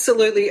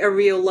absolutely a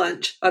real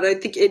lunch. I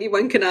don't think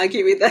anyone can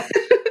argue with that.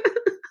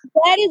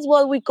 That is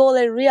what we call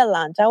a real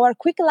lunch. Our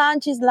quick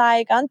lunch is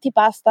like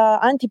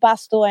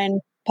antipasto and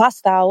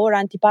pasta, or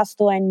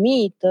antipasto and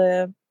meat.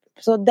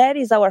 So that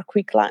is our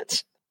quick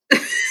lunch.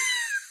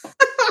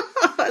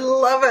 I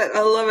love it.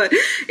 I love it.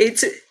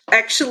 It's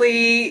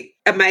actually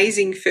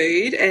amazing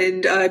food.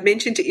 And I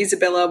mentioned to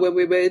Isabella when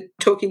we were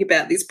talking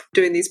about this,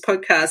 doing this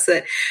podcast,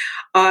 that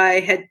I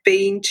had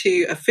been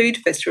to a food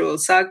festival,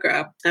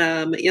 Sagra,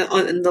 on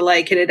the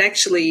lake, and it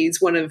actually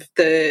is one of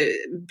the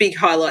big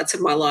highlights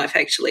of my life,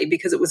 actually,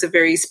 because it was a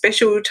very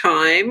special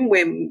time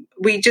when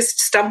we just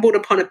stumbled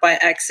upon it by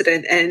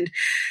accident, and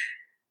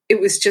it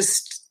was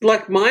just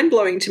like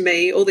mind-blowing to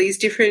me, all these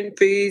different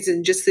foods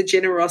and just the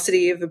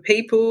generosity of the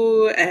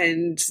people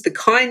and the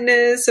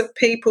kindness of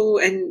people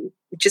and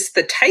just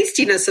the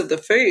tastiness of the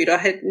food. I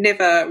had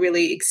never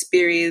really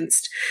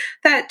experienced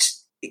that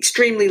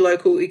extremely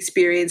local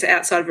experience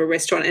outside of a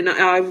restaurant.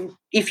 And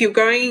if you're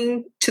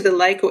going to the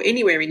lake or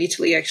anywhere in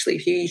Italy,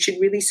 actually, you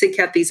should really seek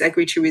out these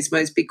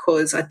agriturismos,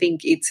 because I think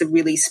it's a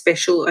really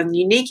special and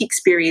unique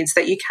experience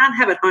that you can't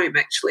have at home,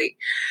 actually.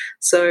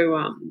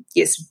 So,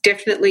 yes,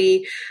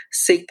 definitely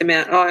seek them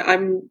out.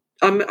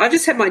 I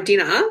just had my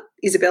dinner,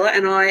 Isabella,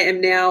 and I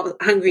am now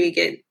hungry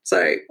again.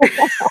 So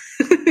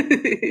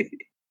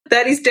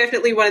that is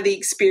definitely one of the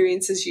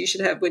experiences you should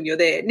have when you're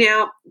there.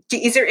 Now,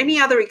 is there any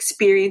other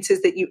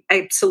experiences that you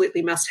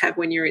absolutely must have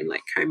when you're in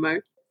Lake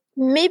Como?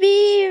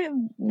 Maybe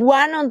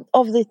one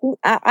of the things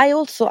I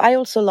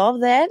also love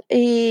that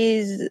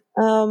is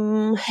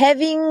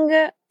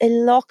having a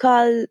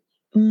local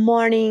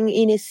morning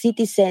in a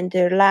city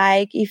center.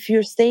 Like if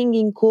you're staying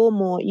in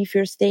Como, if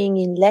you're staying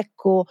in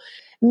Lecco,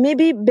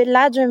 maybe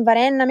Bellagio and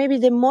Varenna, maybe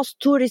the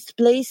most tourist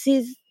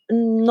places,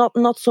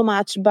 not so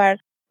much, but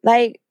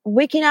like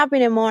waking up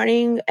in the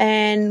morning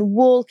and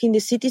walk in the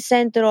city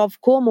center of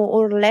Como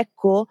or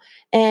Lecco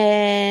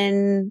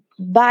and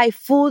buy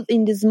food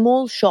in the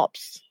small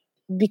shops,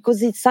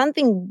 because it's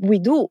something we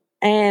do.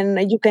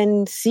 And you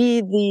can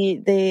see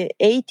the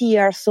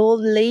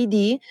 80-year-old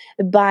lady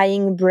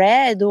buying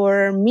bread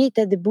or meat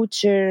at the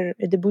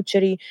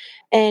butchery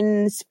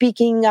and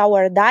speaking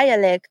our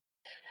dialect.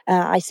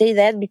 I say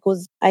that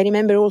because I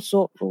remember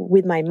also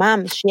with my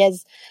mom, she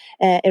has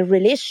a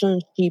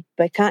relationship.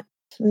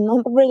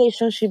 Not a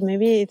relationship,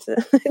 maybe it's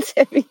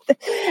a bit.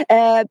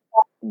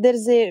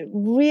 There's a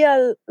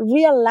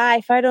real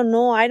life. I don't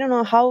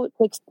know how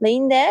to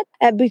explain that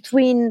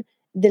between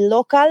the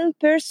local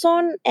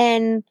person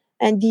and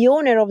the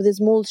owner of the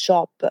small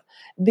shop,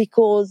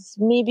 because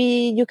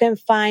maybe you can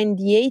find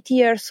the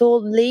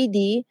 80-year-old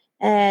lady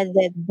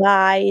that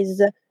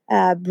buys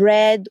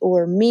bread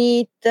or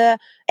meat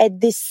at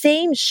the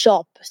same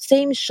shop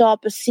since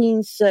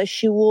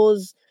she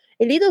was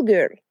a little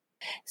girl.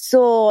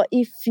 So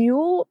if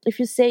you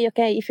say,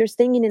 okay, if you're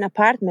staying in an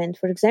apartment,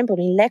 for example,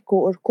 in Lecco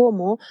or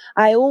Como,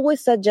 I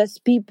always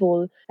suggest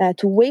people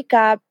to wake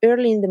up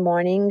early in the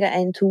morning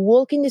and to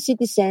walk in the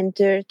city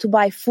center to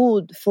buy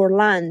food for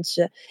lunch,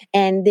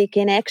 and they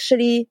can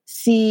actually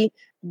see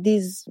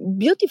these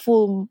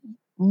beautiful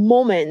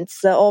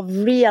moments of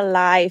real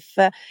life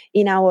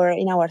in our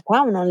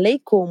town on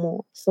Lake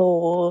Como.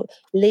 So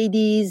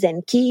ladies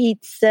and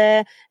kids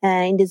in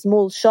the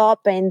small shop,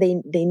 and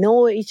they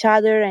know each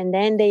other, and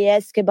then they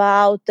ask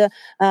about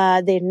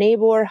their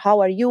neighbor.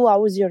 How are you? How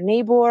was your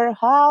neighbor?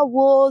 How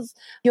was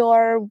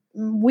your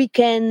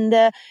weekend?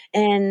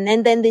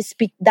 And then they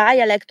speak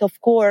dialect, of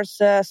course.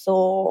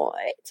 So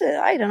it's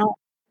I don't know.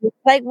 It's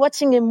like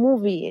watching a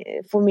movie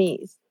for me.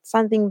 It's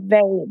something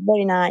very,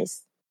 very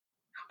nice.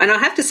 And I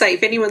have to say,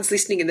 if anyone's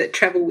listening and that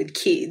travel with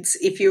kids,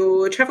 if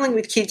you're traveling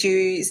with kids,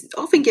 you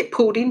often get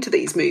pulled into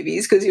these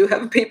movies because you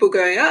have people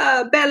going,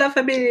 Bella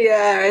Familia,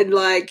 and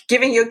like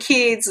giving your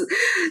kids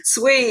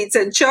sweets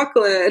and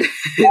chocolate.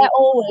 Yeah,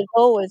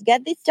 always.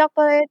 Get this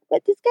chocolate,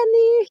 get this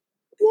candy.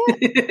 Yeah.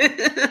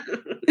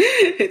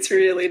 It's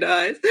really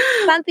nice.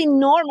 Something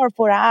normal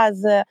for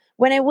us.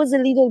 When I was a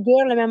little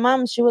girl, and my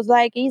mom, she was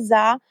like,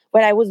 Isa,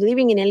 well, I was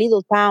living in a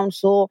little town,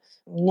 so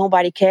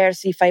nobody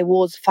cares if I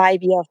was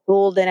 5 years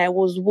old and I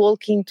was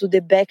walking to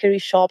the bakery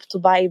shop to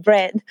buy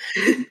bread.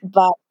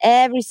 But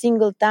every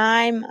single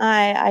time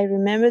I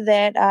remember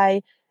that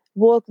I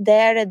walked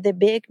there at the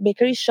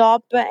bakery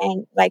shop,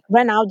 and like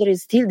right now there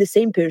is still the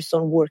same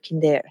person working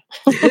there.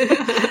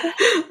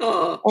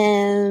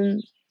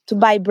 And to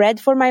buy bread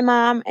for my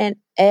mom, and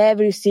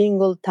every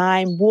single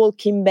time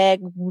walking back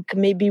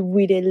maybe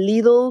with a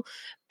little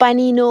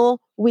panino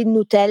with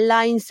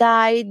Nutella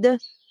inside,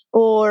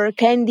 or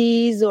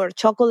candies or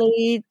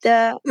chocolate.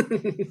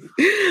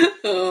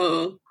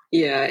 Oh,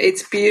 Yeah,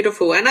 it's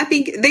beautiful, and I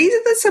think these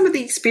are some of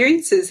the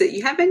experiences that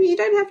you have, and you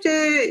don't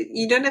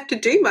have to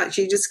do much.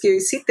 You just go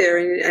sit there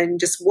and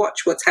just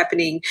watch what's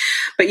happening.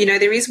 But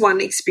there is one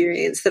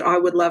experience that I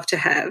would love to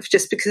have,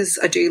 just because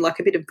I do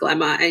like a bit of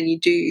glamour, and you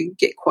do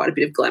get quite a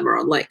bit of glamour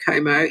on Lake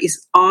Como.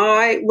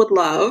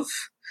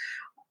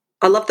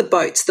 I love the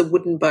boats, the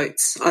wooden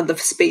boats, the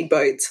speed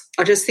boats.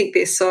 I just think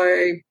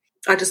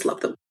I just love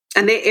them.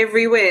 And they're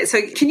everywhere.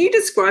 So can you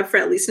describe for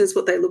our listeners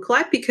what they look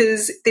like?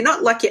 Because they're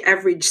not like your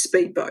average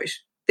speedboat.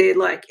 They're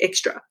like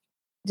extra.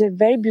 They're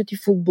very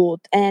beautiful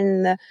boat,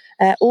 and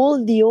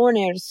all the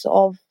owners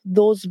of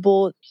those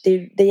boats,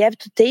 they have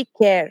to take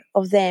care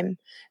of them,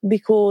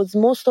 because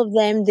most of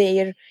them,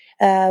 they're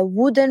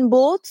wooden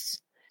boats.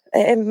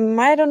 I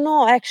don't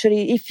know,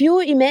 actually. If you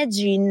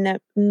imagine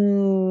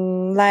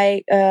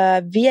like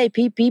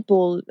VIP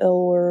people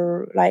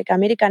or like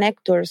American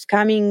actors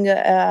coming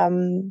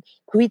to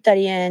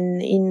Italy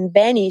and in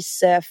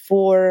Venice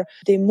for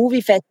the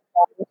movie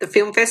festival. The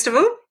film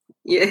festival?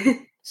 Yeah.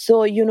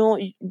 So, you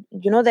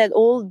know that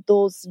all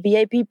those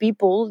VIP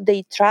people,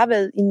 they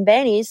travel in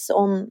Venice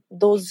on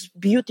those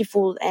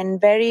beautiful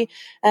and very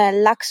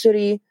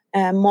luxury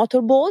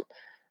motorboat.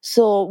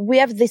 So we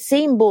have the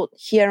same boat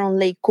here on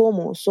Lake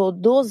Como. So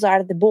those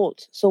are the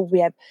boats. So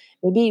we have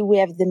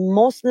the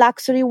most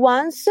luxury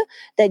ones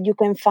that you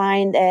can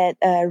find at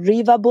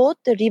Riva Boat.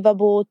 Riva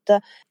Boat,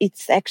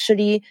 it's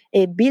actually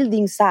a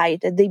building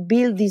site. They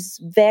build this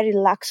very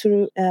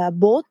luxury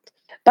boat.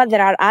 But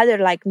there are other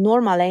like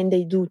normal, and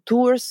they do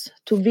tours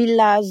to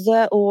villas,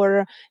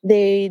 or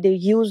they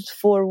used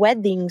for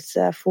weddings,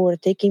 for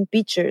taking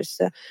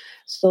pictures.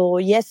 So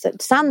yes,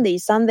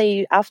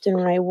 Sunday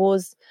afternoon I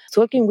was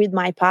talking with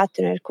my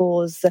partner,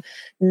 because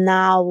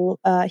now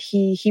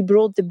he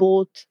brought the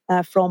boat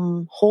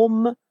from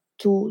home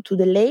to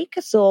the lake.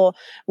 So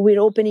we're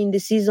opening the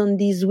season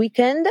this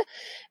weekend,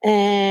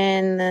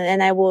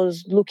 and I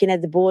was looking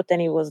at the boat,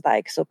 and it was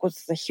like, so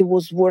because he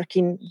was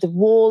working the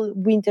whole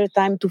winter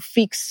time to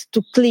fix,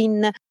 to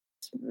clean.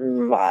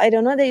 I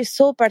don't know, they're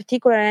so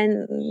particular,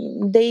 and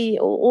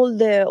all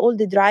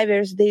the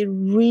drivers, they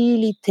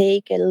really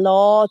take a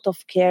lot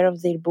of care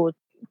of their boat.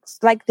 It's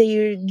like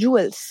they're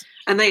jewels.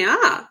 And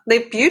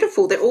they're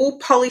beautiful. They're all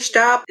polished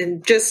up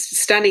and just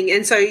stunning.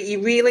 And so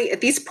you really, at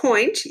this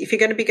point, if you're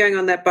going to be going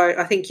on that boat,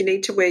 I think you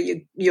need to wear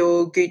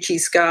your Gucci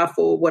scarf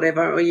or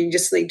whatever, or you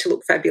just need to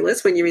look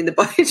fabulous when you're in the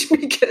boat,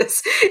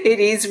 because it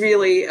is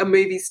really a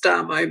movie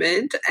star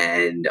moment.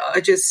 And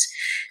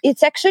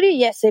it's actually,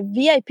 yes, a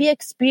VIP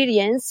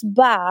experience,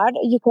 but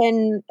you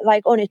can,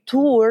 like on a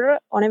tour,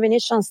 on a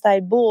Venetian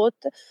style boat,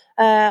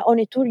 on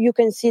a tour, you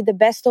can see the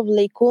best of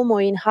Lake Como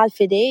in half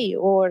a day,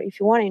 or if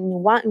you want in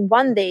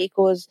one day,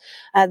 because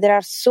there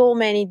are so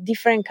many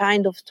different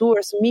kind of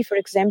tours. Me, for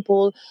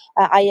example,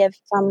 I have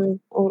some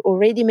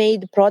already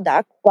made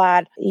product,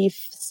 but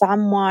if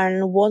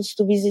someone wants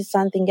to visit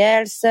something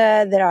else,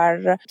 there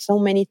are so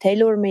many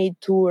tailor-made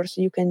tours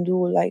you can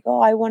do. Like,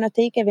 I want to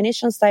take a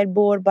Venetian style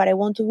board, but I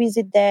want to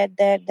visit that,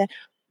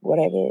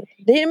 whatever.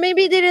 They're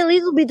a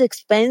little bit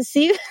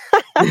expensive.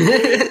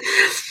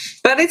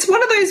 But it's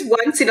one of those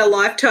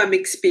once-in-a-lifetime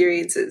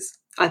experiences,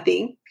 I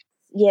think.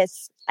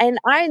 Yes, and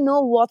I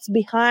know what's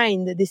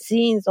behind the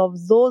scenes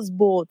of those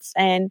boats,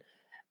 and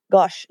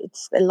gosh,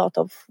 it's a lot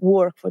of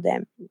work for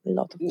them. A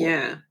lot of work.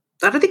 Yeah.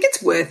 I don't think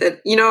it's worth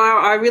it.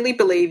 I really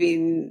believe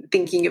in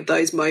thinking of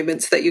those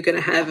moments that you're going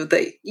to have,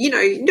 that,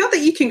 not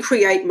that you can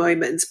create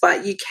moments,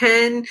 but you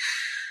can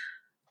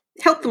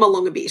help them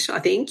along a bit, I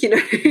think,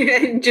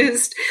 and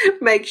just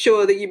make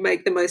sure that you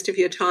make the most of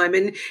your time.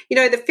 And,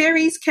 the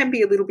ferries can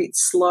be a little bit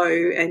slow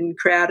and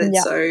crowded.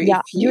 Yeah, so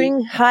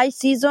during high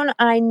season,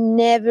 I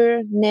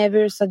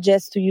never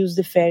suggest to use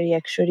the ferry,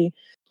 actually.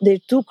 They're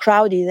too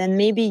crowded, and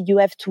maybe you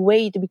have to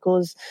wait,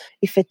 because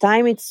if a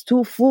time it's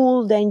too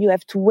full, then you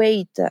have to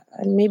wait.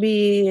 And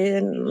maybe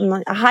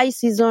in a high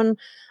season,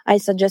 I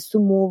suggest to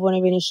move on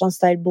a Venetian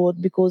style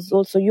boat, because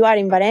also you are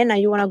in Varenna,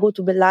 you want to go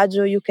to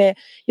Bellagio, you can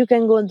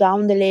go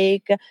down the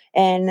lake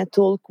and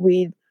talk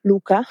with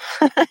Luca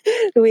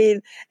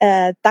with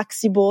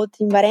taxi boat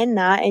in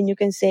Varenna, and you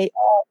can say,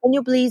 can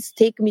you please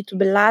take me to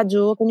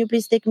Bellagio? Can you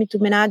please take me to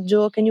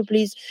Menaggio? Can you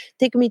please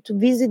take me to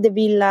visit the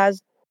villas?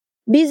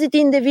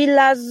 Visiting the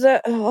villas,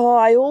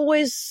 I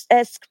always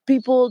ask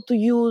people to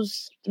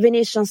use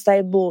Venetian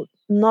style boat,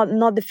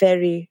 not the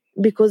ferry,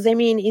 because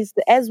it's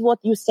as what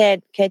you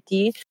said,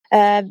 Katie.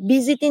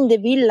 Visiting the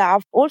villa,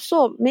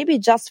 also maybe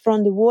just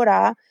from the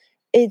water,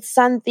 it's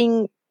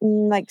something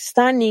like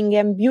stunning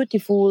and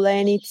beautiful,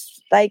 and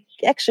it's like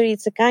actually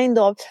it's a kind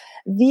of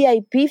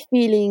VIP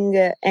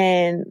feeling,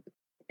 and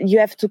you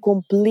have to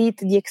complete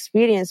the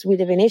experience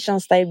with a Venetian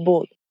style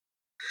boat.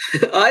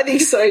 I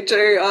think so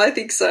too. I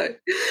think so.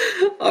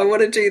 I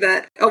want to do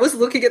that. I was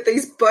looking at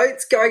these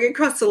boats going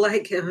across the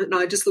lake, and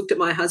I just looked at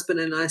my husband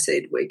and I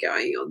said, we're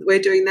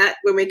doing that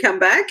when we come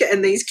back,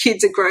 and these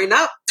kids are grown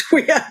up.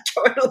 We are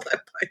going on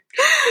that boat.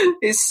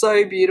 It's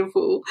so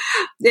beautiful.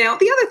 Now,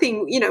 the other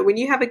thing, when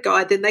you have a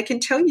guide, then they can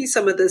tell you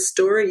some of the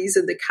stories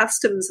and the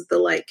customs of the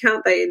lake,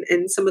 can't they?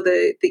 And some of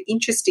the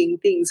interesting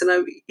things. And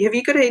have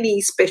you got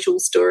any special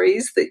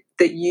stories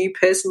that you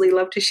personally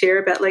love to share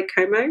about Lake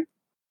Como?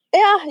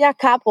 Yeah,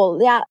 couple.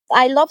 Yeah,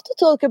 I love to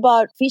talk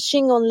about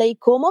fishing on Lake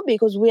Como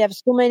because we have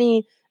so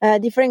many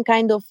different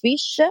kind of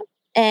fish,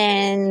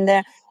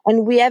 and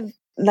we have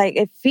like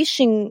a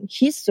fishing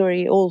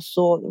history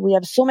also. We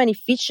have so many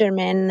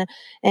fishermen,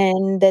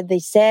 and that they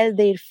sell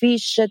their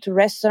fish to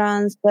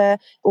restaurants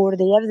or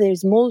they have their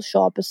small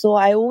shop. So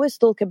I always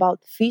talk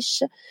about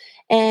fish.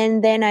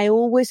 And then I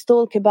always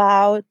talk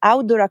about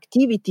outdoor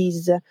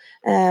activities,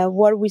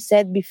 what we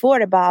said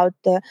before about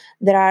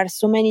there are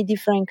so many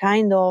different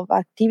kind of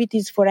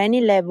activities for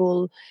any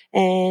level,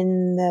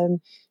 and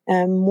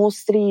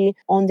mostly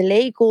on the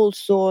lake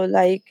also.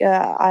 I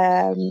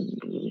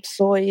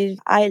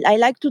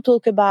like to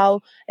talk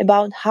about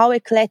how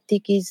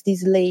eclectic is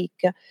this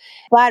lake.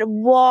 But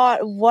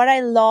what I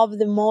love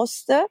the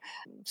most,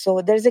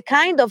 so there's a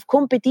kind of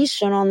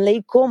competition on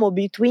Lake Como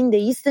between the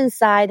eastern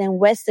side and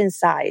western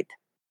side.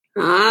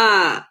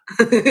 Ah.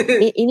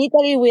 In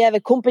Italy, we have a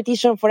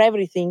competition for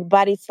everything,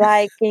 but it's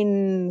like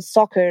in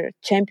soccer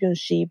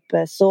championship.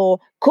 So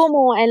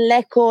Como and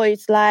Lecco,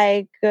 it's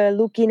like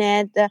looking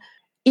at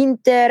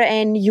Inter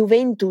and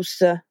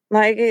Juventus.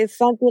 Like it's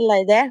something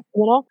like that,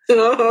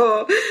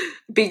 Oh,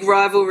 big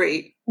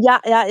rivalry.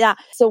 Yeah.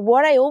 So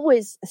what I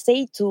always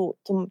say to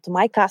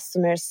my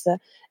customers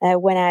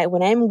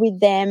when I'm with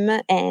them,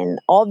 and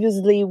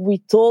obviously we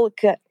talk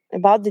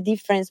about the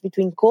difference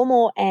between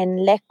Como and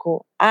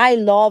Lecco. I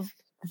love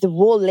the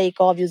whole lake,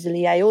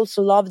 obviously. I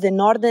also love the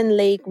northern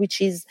lake,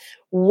 which is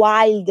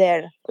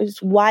wilder.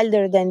 It's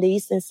wilder than the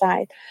eastern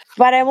side.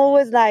 But I'm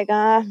always like,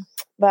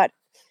 but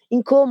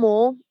in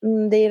Como,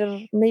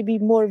 they're maybe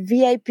more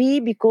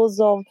VIP because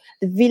of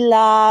the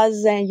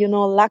villas and,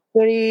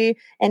 luxury.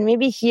 And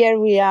maybe here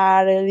we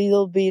are a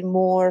little bit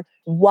more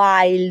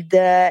wild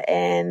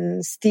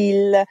and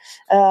still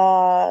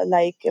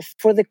like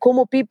for the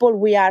Como people,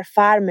 we are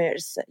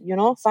farmers,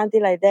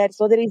 something like that.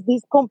 So there is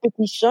this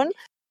competition.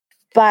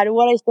 But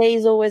what I say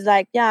is always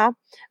like, yeah,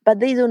 but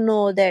they don't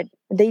know that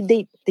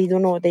they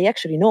don't know. They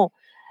actually know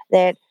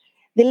that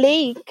the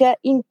lake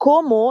in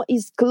Como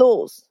is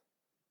closed.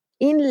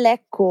 In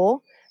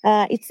Lecco,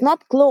 it's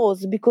not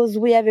close because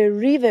we have a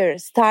river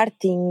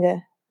starting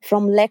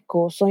from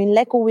Lecco. So in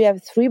Lecco, we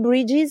have 3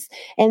 bridges,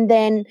 and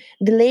then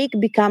the lake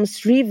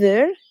becomes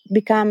the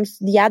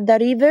Adda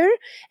River,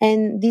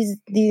 and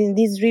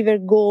this river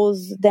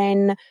goes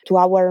then to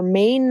our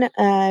main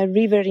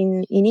river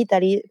in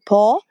Italy,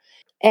 Po,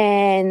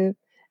 and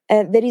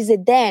there is a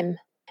dam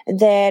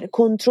that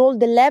controls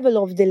the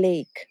level of the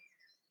lake.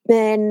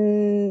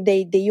 Then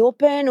they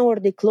open or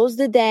they close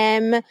the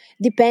dam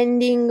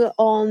depending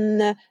on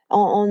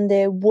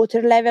the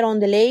water level on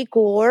the lake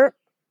or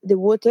the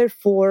water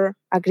for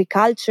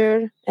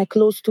agriculture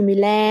close to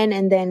Milan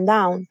and then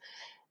down.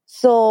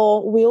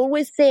 So we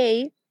always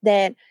say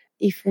that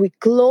if we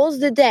close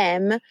the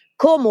dam,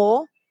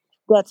 Como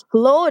gets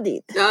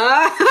flooded.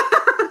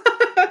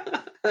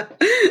 So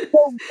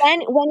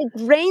when it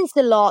rains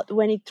a lot,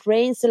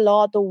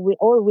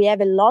 or we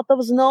have a lot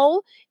of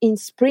snow in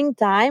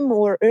springtime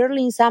or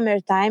early in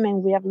summertime,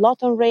 and we have a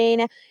lot of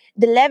rain,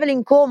 the level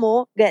in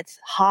Como gets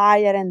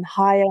higher and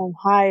higher and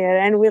higher,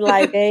 and we're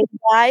like, hey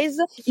guys,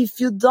 if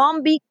you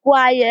don't be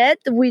quiet,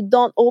 we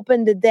don't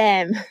open the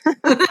dam.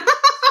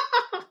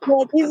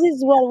 So this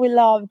is what we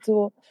love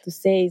to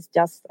say. It's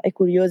just a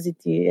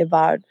curiosity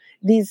about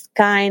this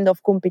kind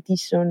of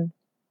competition.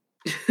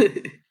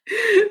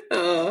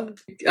 Oh,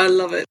 I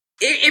love it.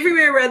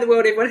 Everywhere around the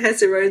world, everyone has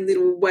their own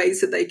little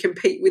ways that they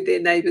compete with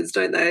their neighbours,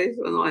 don't they?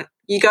 I'm like,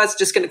 you guys are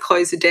just going to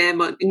close the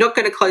dam on. You're not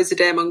going to close the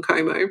dam on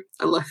Como.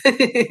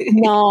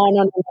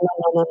 No.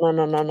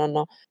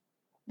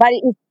 But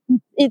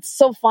it's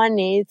so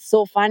funny. It's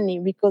so funny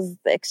because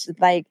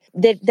like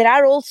there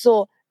are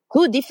also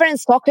 2 different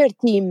soccer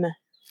teams.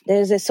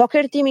 There's a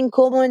soccer team in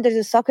Como and there's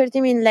a soccer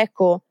team in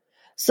Lecco.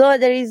 So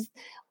there is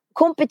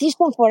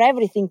competition for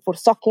everything, for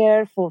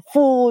soccer, for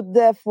food,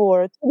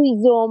 for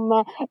tourism,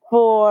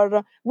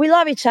 we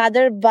love each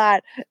other,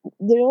 but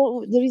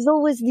there is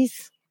always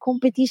this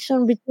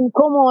competition between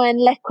Como and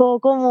Lecco.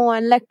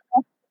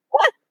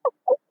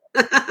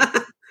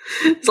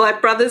 It's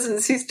like brothers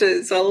and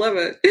sisters. I love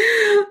it.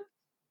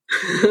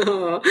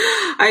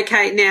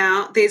 Okay,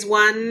 now there's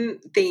one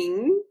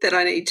thing that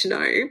I need to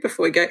know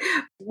before we go.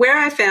 Where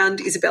I found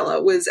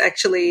Isabella was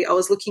actually, I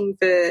was looking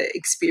for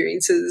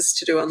experiences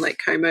to do on Lake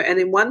Como, and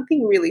then one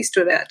thing really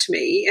stood out to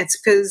me. It's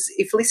because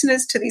if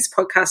listeners to this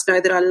podcast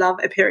know that I love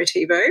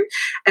aperitivo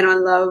and I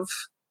love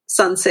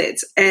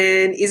sunsets.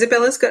 And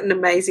Isabella's got an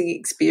amazing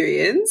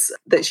experience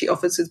that she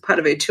offers as part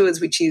of her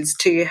tours, which is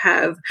to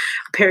have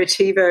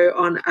aperitivo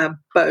on a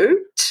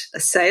boat,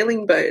 a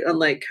sailing boat on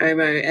Lake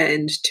Como.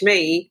 And to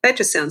me, that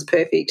just sounds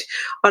perfect.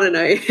 I don't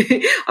know.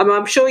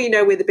 I'm sure you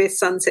know where the best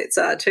sunsets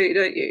are too,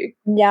 don't you?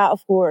 Yeah,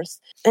 of course.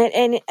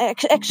 And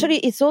actually,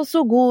 it's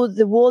also good,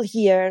 the wall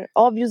here.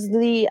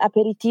 Obviously,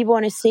 aperitivo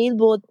on a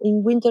sailboat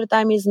in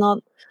wintertime is not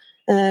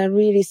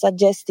really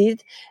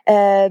suggested.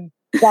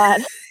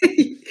 But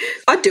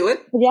I'd do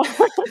it. yeah,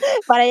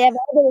 but I have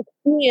other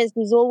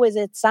experiences always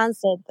at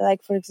sunset.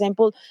 Like, for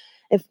example,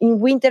 if in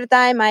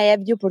wintertime, I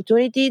have the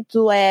opportunity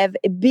to have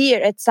a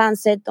beer at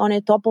sunset on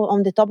the top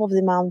of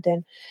the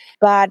mountain.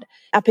 But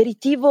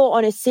aperitivo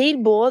on a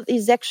sailboat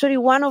is actually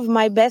one of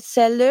my best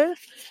sellers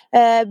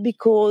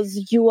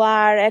because you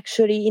are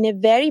actually in a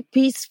very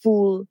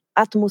peaceful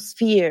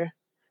atmosphere.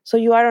 So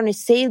you are on a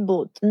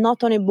sailboat,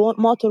 not on a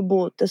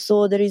motorboat.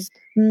 So there is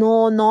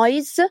no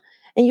noise.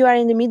 And you are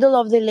in the middle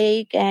of the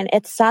lake, and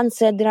at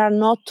sunset, there are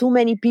not too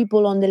many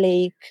people on the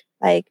lake,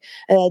 like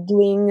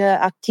doing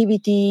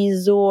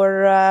activities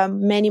or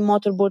many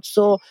motorboats.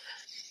 So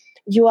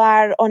you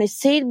are on a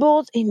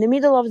sailboat in the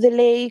middle of the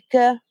lake,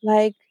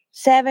 like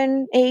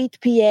 7, 8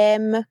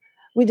 p.m.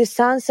 with the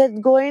sunset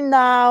going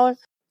down,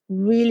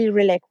 really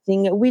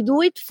relaxing. We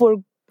do it for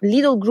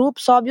little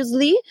groups,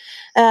 obviously,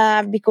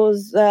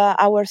 because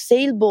our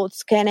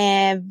sailboats can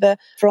have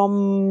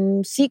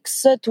from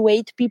 6 to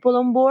 8 people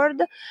on board,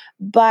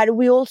 but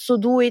we also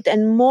do it,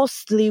 and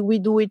mostly we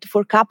do it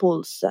for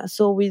couples.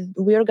 So we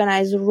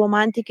organize a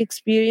romantic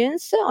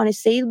experience on a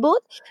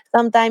sailboat.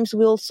 Sometimes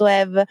we also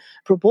have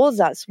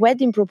proposals,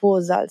 wedding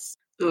proposals.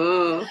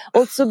 Oh.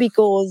 Also Oh.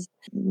 because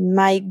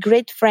my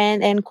great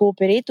friend and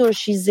cooperator,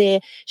 she's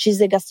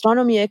a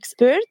gastronomy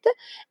expert,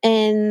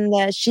 and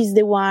she's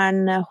the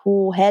one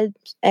who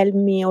helped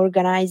me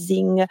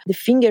organizing the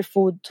finger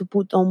food to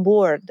put on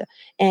board,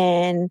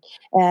 and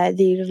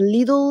the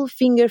little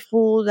finger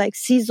food, like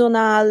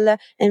seasonal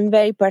and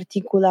very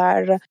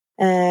particular,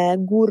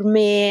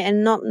 gourmet,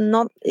 and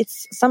not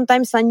it's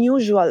sometimes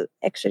unusual.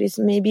 Actually, it's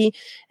maybe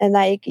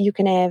like you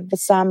can have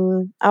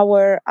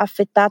our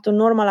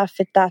normal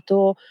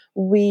affettato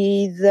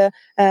with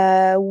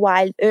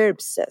wild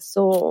herbs.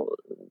 So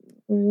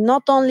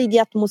not only the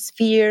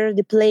atmosphere,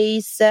 the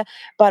place,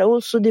 but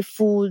also the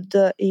food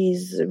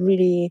is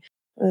really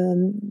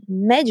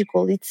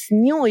magical. It's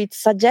new, it's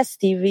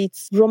suggestive,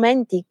 it's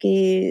romantic.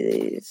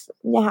 I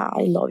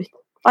love it.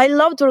 I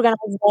love to organize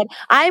that.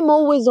 I'm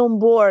always on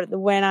board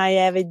when I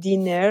have a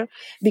dinner,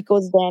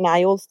 because then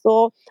I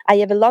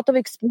have a lot of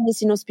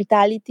experience in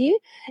hospitality,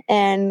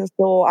 and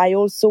so I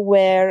also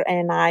wear,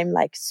 and I'm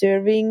like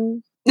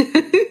serving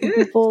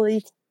people.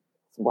 It's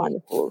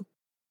wonderful.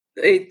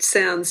 It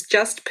sounds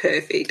just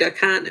perfect. I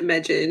can't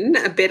imagine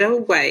a better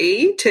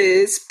way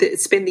to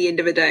spend the end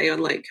of a day on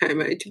Lake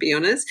Como, to be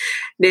honest.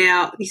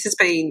 Now, this has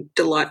been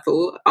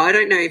delightful. I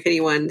don't know if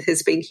anyone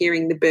has been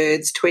hearing the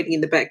birds tweeting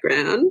in the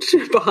background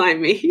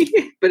behind me,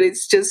 but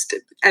it's just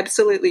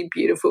absolutely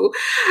beautiful.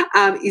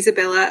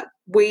 Isabella,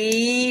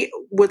 we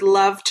would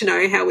love to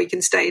know how we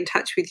can stay in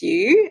touch with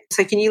you.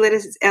 So can you let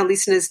our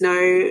listeners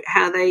know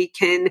how they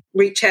can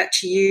reach out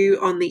to you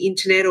on the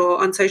internet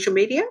or on social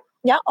media?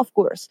 Yeah, of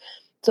course.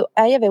 So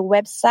I have a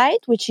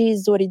website, which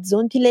is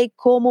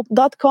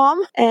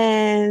orizzontilakecomo.com,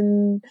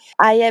 and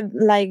I have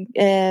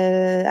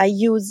I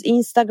use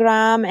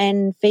Instagram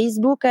and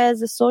Facebook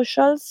as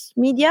socials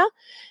media,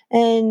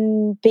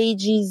 and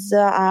pages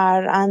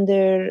are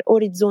under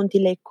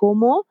Orizzonti Lake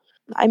Como.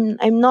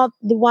 I'm not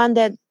the one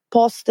that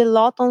posts a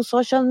lot on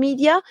social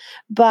media,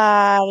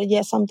 but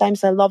yeah,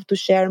 sometimes I love to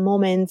share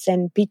moments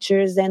and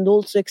pictures and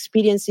also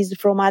experiences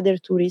from other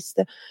tourists.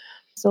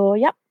 So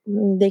yeah,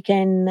 they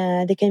can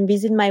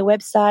visit my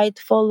website,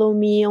 follow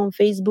me on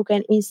Facebook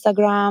and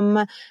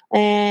Instagram,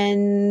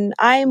 and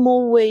I'm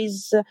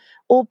always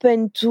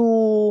open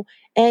to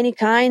any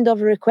kind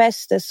of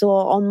request. So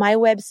on my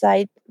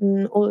website,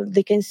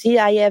 they can see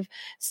I have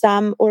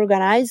some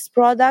organized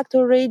product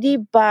already,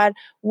 but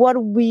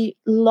what we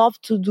love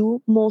to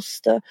do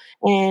most,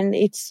 and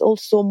it's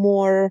also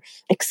more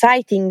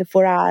exciting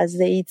for us,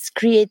 it's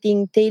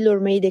creating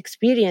tailor-made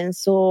experience.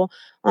 So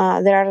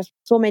there are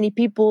so many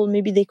people,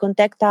 maybe they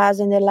contact us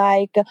and they're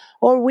like,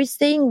 we're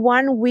staying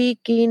 1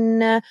 week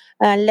in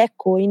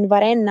Lecco, in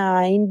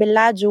Varenna, in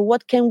Bellagio.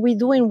 What can we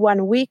do in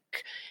 1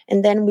 week?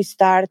 And then we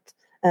start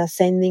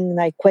sending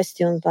like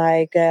questions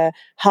like,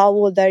 how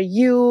old are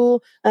you?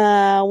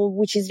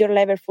 Which is your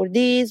level for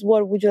this?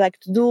 What would you like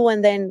to do?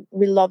 And then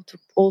we love to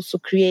also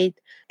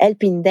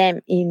helping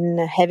them in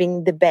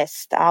having the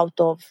best out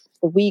of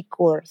a week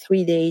or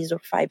 3 days or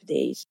 5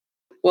 days.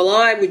 Well,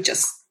 I would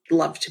just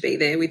love to be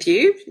there with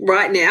you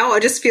right now. I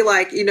just feel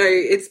like,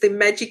 it's the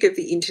magic of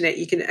the internet.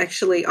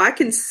 I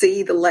can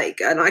see the lake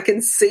and I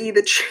can see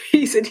the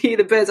trees and hear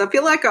the birds. I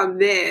feel like I'm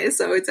there.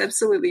 So it's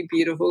absolutely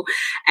beautiful.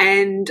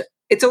 And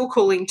it's all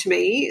calling to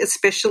me,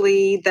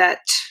 especially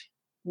that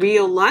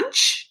real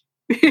lunch.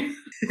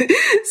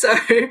 So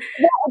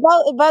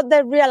about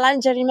the real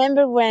lunch, I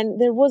remember when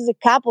there was a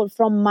couple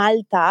from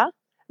Malta.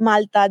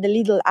 Malta, the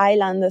little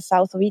island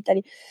south of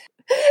Italy.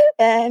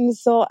 And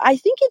so I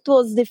think it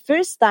was the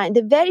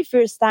very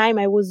first time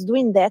I was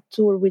doing that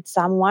tour with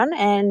someone,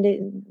 and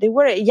they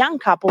were a young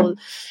couple,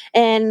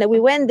 and we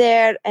went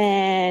there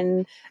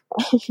and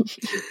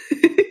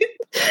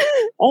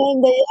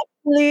and they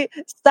actually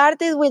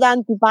started with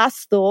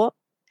antipasto,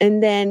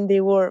 and then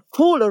they were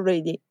full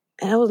already.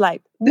 And I was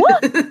like,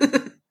 what?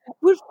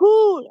 We're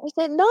full. I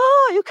said, no,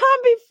 you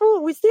can't be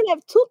full. We still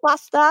have 2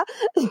 pasta,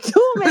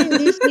 2 main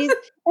dishes. And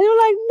you're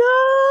like, no,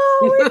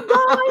 we're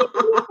dying.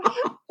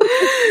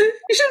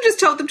 You should have just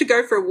told them to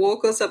go for a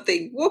walk or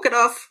something. Walk it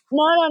off.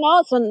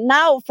 No. So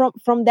now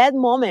from that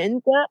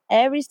moment,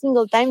 every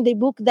single time they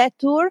book that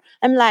tour,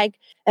 I'm like,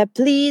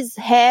 please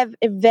have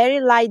a very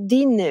light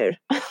dinner.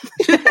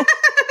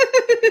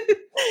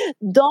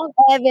 Don't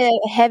have a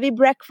heavy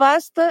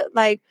breakfast.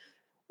 Like,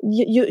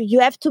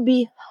 you have to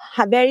be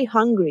very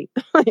hungry.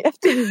 You have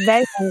to be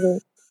very hungry.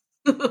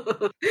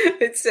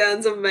 It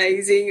sounds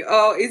amazing.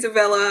 Oh,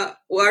 Isabella,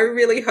 well, I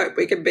really hope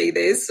we can be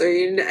there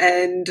soon.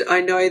 And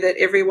I know that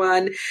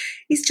everyone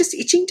is just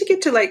itching to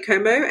get to Lake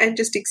Como and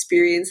just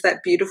experience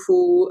that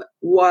beautiful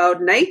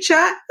wild nature,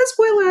 as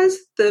well as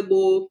the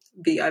more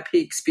VIP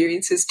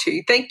experiences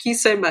too. Thank you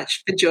so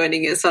much for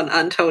joining us on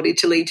Untold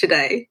Italy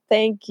today.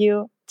 Thank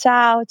you.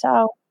 Ciao.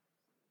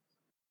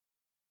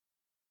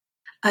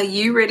 Are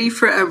you ready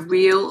for a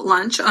real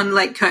lunch on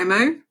Lake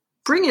Como?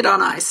 Bring it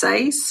on, I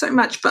say. So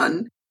much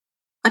fun.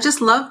 I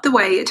just love the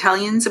way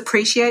Italians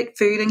appreciate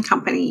food and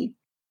company.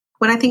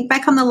 When I think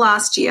back on the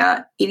last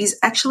year, it is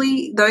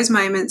actually those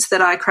moments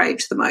that I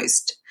craved the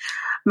most.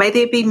 May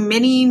there be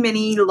many,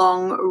 many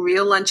long,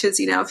 real lunches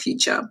in our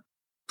future,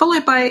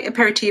 followed by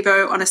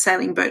aperitivo on a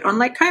sailing boat on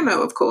Lake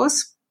Como, of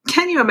course.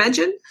 Can you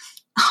imagine?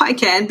 I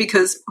can,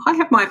 because I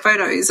have my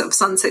photos of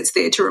sunsets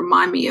there to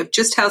remind me of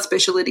just how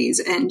special it is.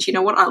 And you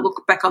know what? I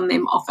look back on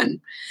them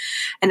often.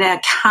 And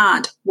I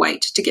can't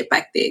wait to get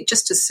back there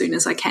just as soon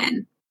as I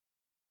can.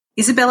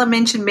 Isabella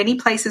mentioned many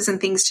places and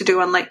things to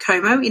do on Lake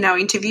Como in our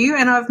interview,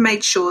 and I've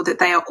made sure that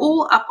they are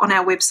all up on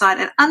our website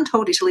at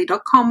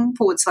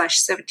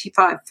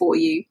untolditaly.com/75 for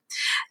you.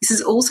 This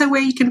is also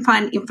where you can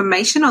find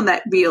information on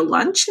that real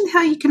lunch and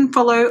how you can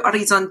follow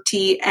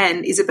Orizzonti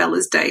and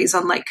Isabella's days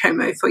on Lake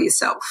Como for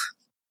yourself.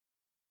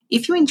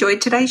 If you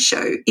enjoyed today's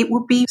show, it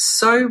would be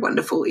so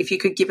wonderful if you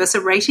could give us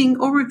a rating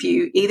or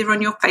review either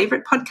on your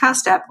favourite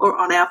podcast app or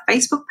on our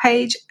Facebook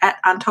page at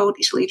Untold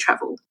Italy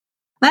Travel.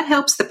 That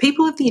helps the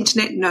people of the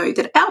internet know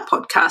that our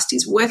podcast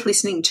is worth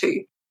listening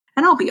to.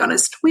 And I'll be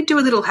honest, we do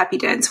a little happy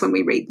dance when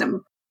we read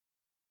them.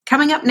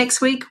 Coming up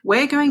next week,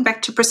 we're going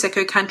back to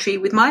Prosecco country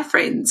with my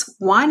friends,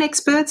 wine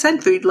experts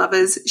and food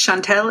lovers,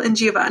 Chantel and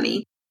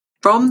Giovanni,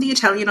 from the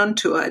Italian on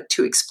Tour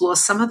to explore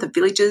some of the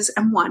villages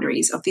and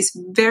wineries of this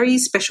very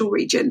special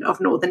region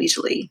of northern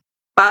Italy.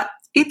 But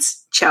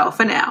it's ciao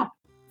for now.